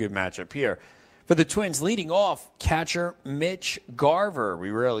gets a good matchup here. For the Twins, leading off, catcher Mitch Garver. We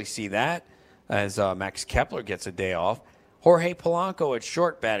rarely see that as Max Kepler gets a day off. Jorge Polanco at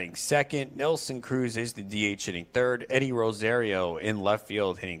short batting second. Nelson Cruz is the DH hitting third. Eddie Rosario in left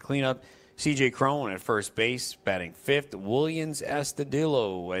field hitting cleanup. C.J. Cron at first base batting fifth. Williams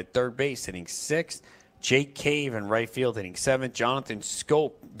Astudillo at third base hitting sixth. Jake Cave in right field hitting seventh. Jonathan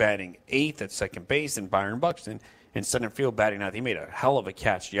Schoop batting eighth at second base. And Byron Buxton in center field batting ninth. He made a hell of a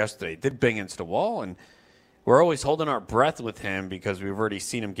catch yesterday. Did bang into the wall, and we're always holding our breath with him because we've already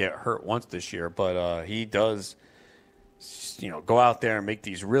seen him get hurt once this year. But he does, go out there and make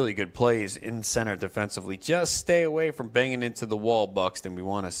these really good plays in center defensively. Just stay away from banging into the wall, Buxton. We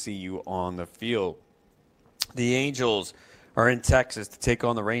want to see you on the field. The Angels are in Texas to take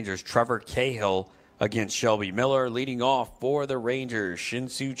on the Rangers. Trevor Cahill against Shelby Miller. Leading off for the Rangers,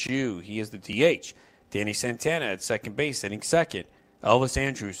 Shin-Soo Choo. He is the DH. Danny Santana at second base hitting second. Elvis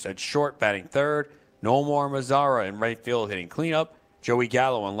Andrus at short batting third. Nomar Mazara in right field hitting cleanup. Joey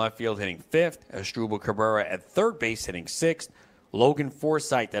Gallo in left field hitting fifth. Asdrubal Cabrera at third base hitting sixth. Logan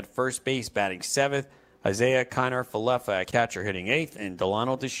Forsythe at first base batting seventh. Isaiah Kiner-Falefa at catcher hitting eighth. And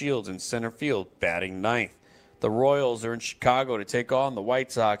Delano DeShields in center field batting ninth. The Royals are in Chicago to take on the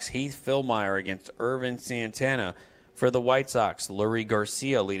White Sox. Heath Fillmyer against Irvin Santana. For the White Sox, Lurie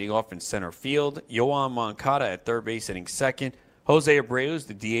Garcia leading off in center field. Yoan Moncada at third base hitting second. Jose Abreu is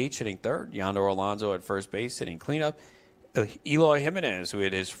the DH hitting third. Yonder Alonso at first base hitting cleanup. Eloy Jimenez, who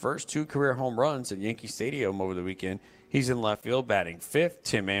had his first 2 career home runs at Yankee Stadium over the weekend, he's in left field batting fifth.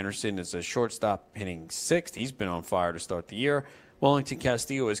 Tim Anderson is a shortstop hitting sixth. He's been on fire to start the year. Wellington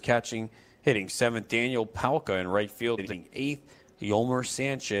Castillo is catching, hitting seventh. Daniel Palka in right field hitting eighth. Yolmer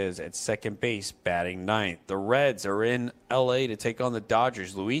Sanchez at second base batting ninth. The Reds are in L.A. to take on the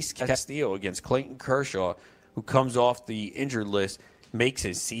Dodgers. Luis Castillo against Clayton Kershaw, who comes off the injured list, makes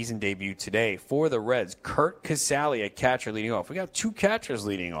his season debut today. For the Reds, Kurt Casale at catcher leading off. We got 2 catchers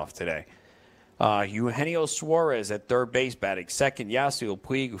leading off today. Eugenio Suarez at third base batting second. Yasiel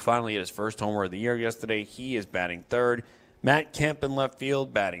Puig, who finally hit his first homer of the year yesterday, he is batting third. Matt Kemp in left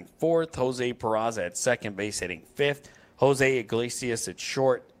field batting fourth. Jose Peraza at second base hitting fifth. Jose Iglesias at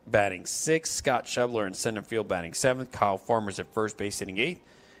short batting sixth. Scott Schebler in center field batting seventh. Kyle Farmer's at first base hitting eighth.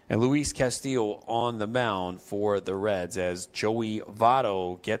 And Luis Castillo on the mound for the Reds as Joey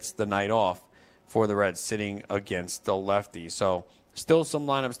Votto gets the night off for the Reds, sitting against the lefty. So still some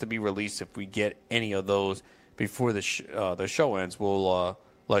lineups to be released. If we get any of those before the show ends, we'll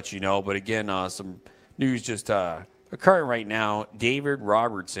let you know. But again, some news just occurring right now. David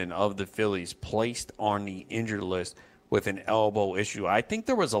Robertson of the Phillies placed on the injured list with an elbow issue. I think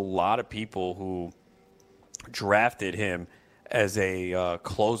there was a lot of people who drafted him as a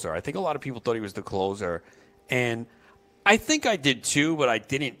closer. I think a lot of people thought he was the closer. And I think I did too, but I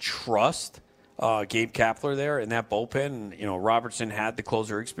didn't trust Gabe Kapler there in that bullpen. Robertson had the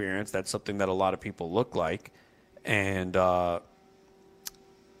closer experience. That's something that a lot of people look like. And for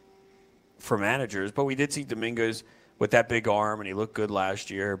managers. But we did see Dominguez with that big arm, and he looked good last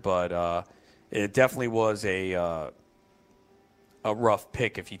year. But it definitely was a rough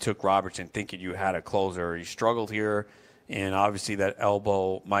pick if you took Robertson thinking you had a closer. He struggled here, and obviously that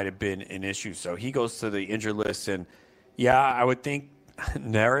elbow might have been an issue. So he goes to the injured list, and yeah, I would think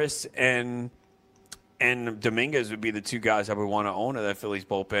Neris and Dominguez would be the 2 guys I would want to own in that Phillies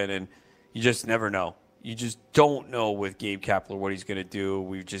bullpen, and you just never know. You just don't know with Gabe Kapler what he's going to do.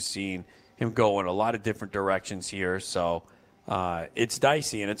 We've just seen him go in a lot of different directions here, so it's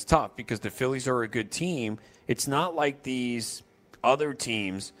dicey and it's tough because the Phillies are a good team. It's not like these other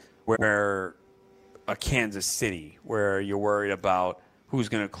teams where a Kansas City, where you're worried about who's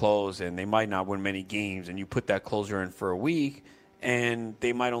going to close and they might not win many games, and you put that closer in for a week and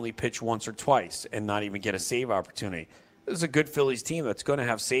they might only pitch once or twice and not even get a save opportunity. This is a good Phillies team that's going to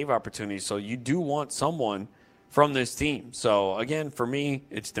have save opportunities, so you do want someone from this team. So, again, for me,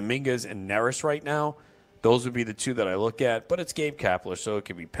 it's Dominguez and Neris right now. Those would be the 2 that I look at, but it's Gabe Kapler, so it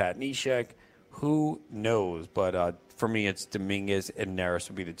could be Pat Neshek. Who knows? But for me, it's Dominguez and Neris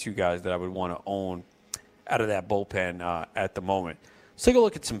would be the 2 guys that I would want to own out of that bullpen at the moment. Let's take a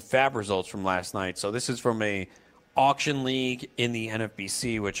look at some FAB results from last night. So this is from a auction league in the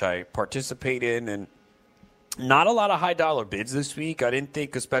NFBC, which I participate in, and not a lot of high-dollar bids this week. I didn't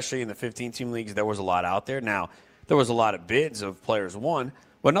think, especially in the 15-team leagues, there was a lot out there. Now, there was a lot of bids of players won,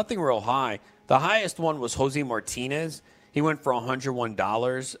 but nothing real high. The highest one was Jose Martinez. He went for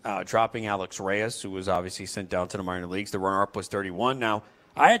 $101, dropping Alex Reyes, who was obviously sent down to the minor leagues. The runner-up was $31. Now,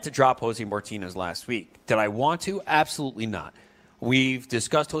 I had to drop Jose Martinez last week. Did I want to? Absolutely not. We've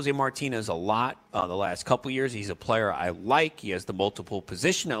discussed Jose Martinez a lot the last couple years. He's a player I like. He has the multiple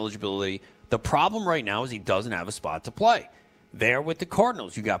position eligibility. The problem right now is he doesn't have a spot to play. There with the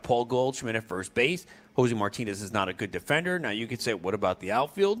Cardinals, you got Paul Goldschmidt at first base. Jose Martinez is not a good defender. Now you could say, what about the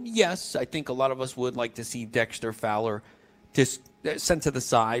outfield? Yes, I think a lot of us would like to see Dexter Fowler just sent to the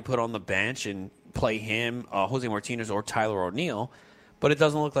side, put on the bench, and play him, Jose Martinez or Tyler O'Neill. But it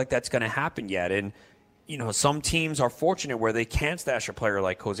doesn't look like that's going to happen yet. And some teams are fortunate where they can stash a player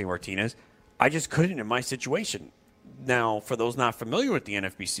like Jose Martinez. I just couldn't in my situation. Now, for those not familiar with the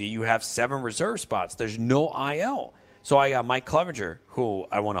NFBC, you have 7 reserve spots. There's no IL. So I got Mike Clevenger, who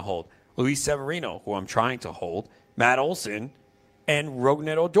I want to hold, Luis Severino, who I'm trying to hold, Matt Olson, and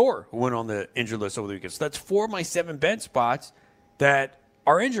Rougned Odor, who went on the injured list over the weekend. So that's 4 of my 7 bench spots that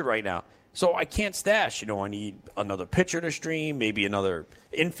are injured right now. So I can't stash. I need another pitcher to stream, maybe another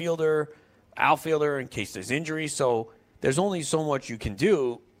infielder, outfielder in case there's injuries. So there's only so much you can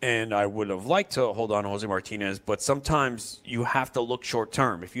do, and I would have liked to hold on to Jose Martinez, but sometimes you have to look short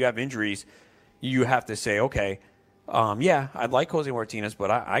term. If you have injuries, you have to say, okay, I'd like Jose Martinez, but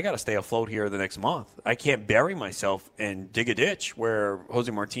I got to stay afloat here the next month. I can't bury myself and dig a ditch where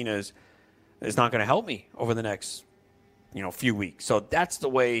Jose Martinez is not going to help me over the next few weeks. So that's the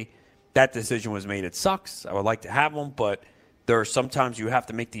way that decision was made. It sucks. I would like to have him, but there are sometimes you have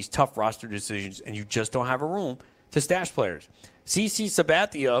to make these tough roster decisions, and you just don't have a room to stash players. CC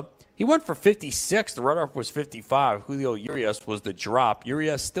Sabathia, he went for 56. The runner-up was 55. Julio Urias was the drop.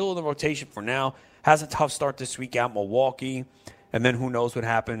 Urias still in the rotation for now. Has a tough start this week out Milwaukee, and then who knows what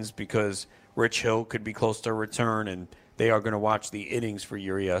happens because Rich Hill could be close to a return, and they are going to watch the innings for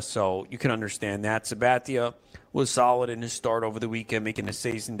Urias, so you can understand that. Sabathia was solid in his start over the weekend, making a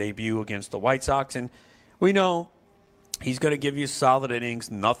season debut against the White Sox, and we know he's going to give you solid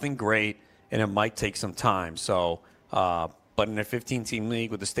innings, nothing great, and it might take some time. So, but in a 15-team league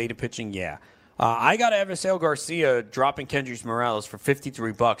with the state of pitching, yeah. I got Avisail Garcia dropping Kendrys Morales for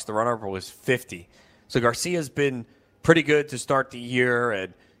 $53. The runner-up was $50. So Garcia's been pretty good to start the year,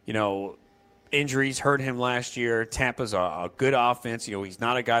 and injuries hurt him last year. Tampa's a good offense. He's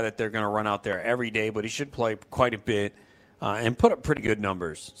not a guy that they're going to run out there every day, but he should play quite a bit and put up pretty good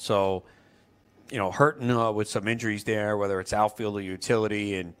numbers. So, hurting with some injuries there, whether it's outfield or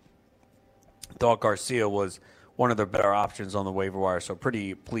utility, and thought Garcia was one of the better options on the waiver wire, so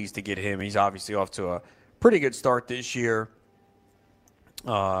pretty pleased to get him. He's obviously off to a pretty good start this year.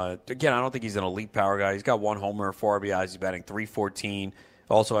 Again, I don't think he's an elite power guy. He's got 1 homer, 4 RBIs. He's batting .314.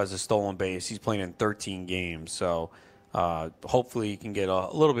 Also has a stolen base. He's playing in 13 games, so hopefully he can get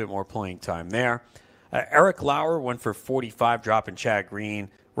a little bit more playing time there. Eric Lauer went for 45, dropping Chad Green.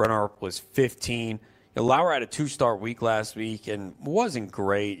 Runner-up was 15. Lauer had a 2-start week last week and wasn't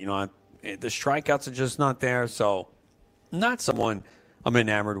great. The strikeouts are just not there, so not someone I'm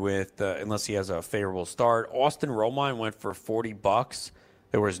enamored with unless he has a favorable start. Austin Romine went for $40.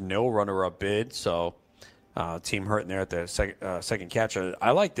 There was no runner-up bid, so team hurting there at the second catch. I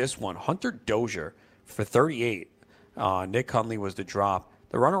like this one. Hunter Dozier for 38. Nick Hundley was the drop.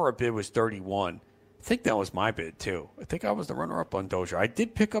 The runner-up bid was 31. I think that was my bid, too. I think I was the runner-up on Dozier. I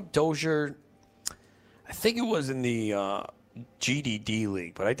did pick up Dozier. I think it was in the GDD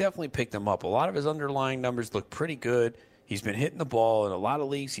league, but I definitely picked him up. A lot of his underlying numbers look pretty good. He's been hitting the ball in a lot of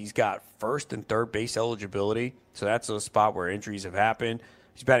leagues. He's got first and third base eligibility, so that's a spot where injuries have happened.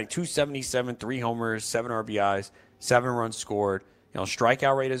 He's batting .277, 3 homers, 7 RBIs, 7 runs scored.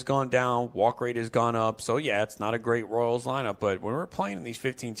 Strikeout rate has gone down, walk rate has gone up. So yeah, it's not a great Royals lineup, but when we're playing in these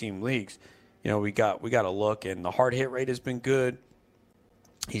 15-team leagues, we got to look, and the hard hit rate has been good.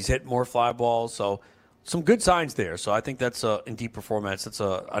 He's hit more fly balls, so some good signs there. So I think that's in deeper formats. That's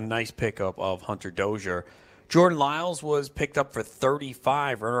a nice pickup of Hunter Dozier. Jordan Lyles was picked up for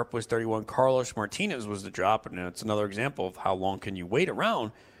 35. Runner-up was 31. Carlos Martinez was the drop, and it's another example of how long can you wait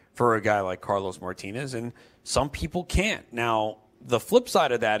around for a guy like Carlos Martinez, and some people can't. Now, the flip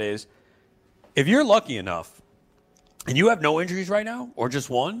side of that is if you're lucky enough and you have no injuries right now or just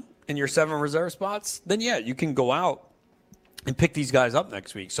one in your 7 reserve spots, then, yeah, you can go out and pick these guys up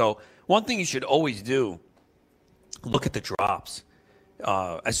next week. So one thing you should always do, look at the drops.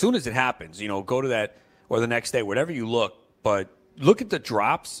 As soon as it happens, go to that or the next day, whatever you look, but look at the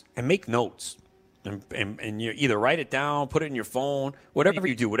drops and make notes. And you either write it down, put it in your phone, whatever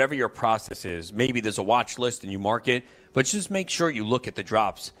you do, whatever your process is. Maybe there's a watch list and you mark it, but just make sure you look at the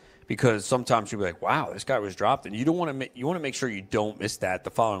drops because sometimes you'll be like, wow, this guy was dropped. And you want to make sure you don't miss that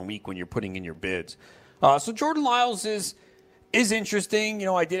the following week when you're putting in your bids. So Jordan Lyles is is interesting.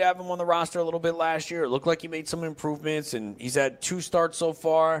 I did have him on the roster a little bit last year. It looked like he made some improvements, and he's had 2 starts so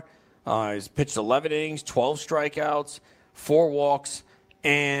far. He's pitched 11 innings, 12 strikeouts, 4 walks,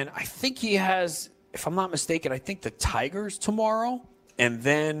 and I think he has, if I'm not mistaken, I think the Tigers tomorrow, and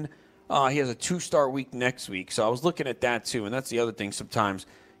then he has a 2-start week next week. So I was looking at that too, and that's the other thing. Sometimes,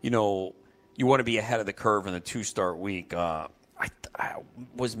 you want to be ahead of the curve in the 2-start week. I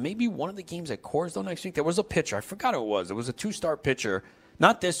was maybe one of the games at Coors though next week. There was a pitcher. I forgot who it was. It was a 2-start pitcher.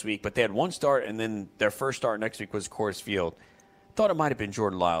 Not this week, but they had 1 start, and then their first start next week was Coors Field. Thought it might have been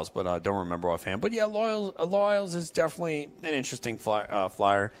Jordan Lyles, but I don't remember offhand. But yeah, Lyles is definitely an interesting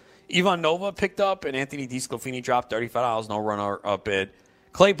flyer. Ivan Nova picked up, and Anthony DeSclafani dropped $35, no runner-up bid.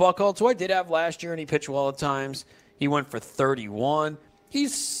 Clay Buchholz, who I did have last year, and he pitched well at times. He went for 31.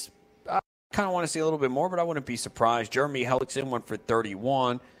 I kind of want to see a little bit more, but I wouldn't be surprised. Jeremy Hellickson went for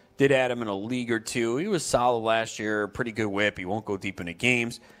 31. Did add him in a league or 2. He was solid last year. Pretty good whip. He won't go deep into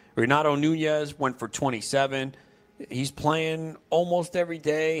games. Renato Nunez went for 27. He's playing almost every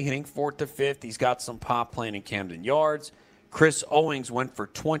day, hitting 4th to 5th. He's got some pop playing in Camden Yards. Chris Owings went for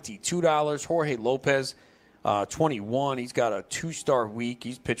 $22. Jorge Lopez, 21. He's got a 2-star week.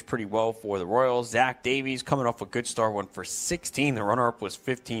 He's pitched pretty well for the Royals. Zach Davies coming off a good start, went for 16. The runner-up was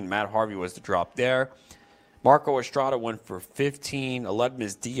 15. Matt Harvey was the drop there. Marco Estrada went for 15.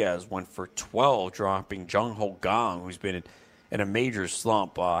 Aledmys Diaz went for 12, dropping Jung Ho Kang, who's been in a major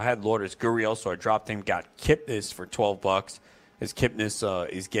slump. I had Lourdes Gurriel, so I dropped him. Got Kipnis for $12. As Kipnis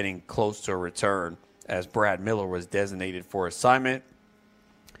is getting close to a return, as Brad Miller was designated for assignment.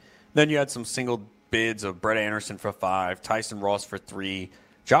 Then you had some single bids of Brett Anderson for 5, Tyson Ross for 3,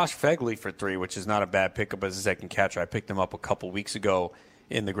 Josh Fegley for 3, which is not a bad pickup as a second catcher. I picked him up a couple weeks ago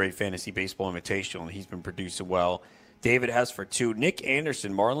in the Great Fantasy Baseball Invitational, and he's been producing well. David Hess for 2. Nick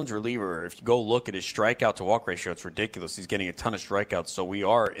Anderson, Marlins reliever, if you go look at his strikeout to walk ratio, it's ridiculous. He's getting a ton of strikeouts, so we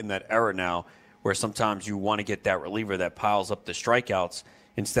are in that era now where sometimes you want to get that reliever that piles up the strikeouts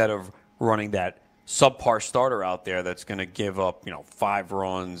instead of running that subpar starter out there that's going to give up 5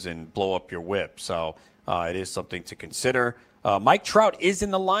 runs and blow up your whip. So it is something to consider. Mike Trout is in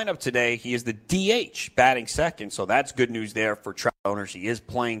the lineup today. He is the DH, batting second, so that's good news there for Trout owners. He is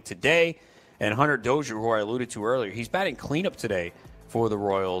playing today. And Hunter Dozier, who I alluded to earlier, he's batting cleanup today for the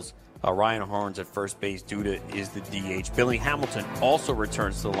Royals. Ryan Horns at first base. Duda is the DH. Billy Hamilton also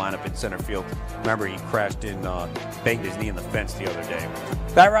returns to the lineup in center field. Remember, he crashed in, banged his knee in the fence the other day.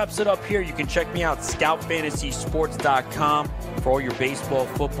 That wraps it up here. You can check me out, ScoutFantasySports.com, for all your baseball,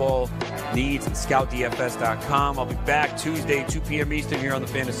 football needs, and ScoutDFS.com. I'll be back Tuesday, 2 p.m. Eastern, here on the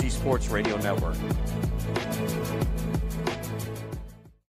Fantasy Sports Radio Network.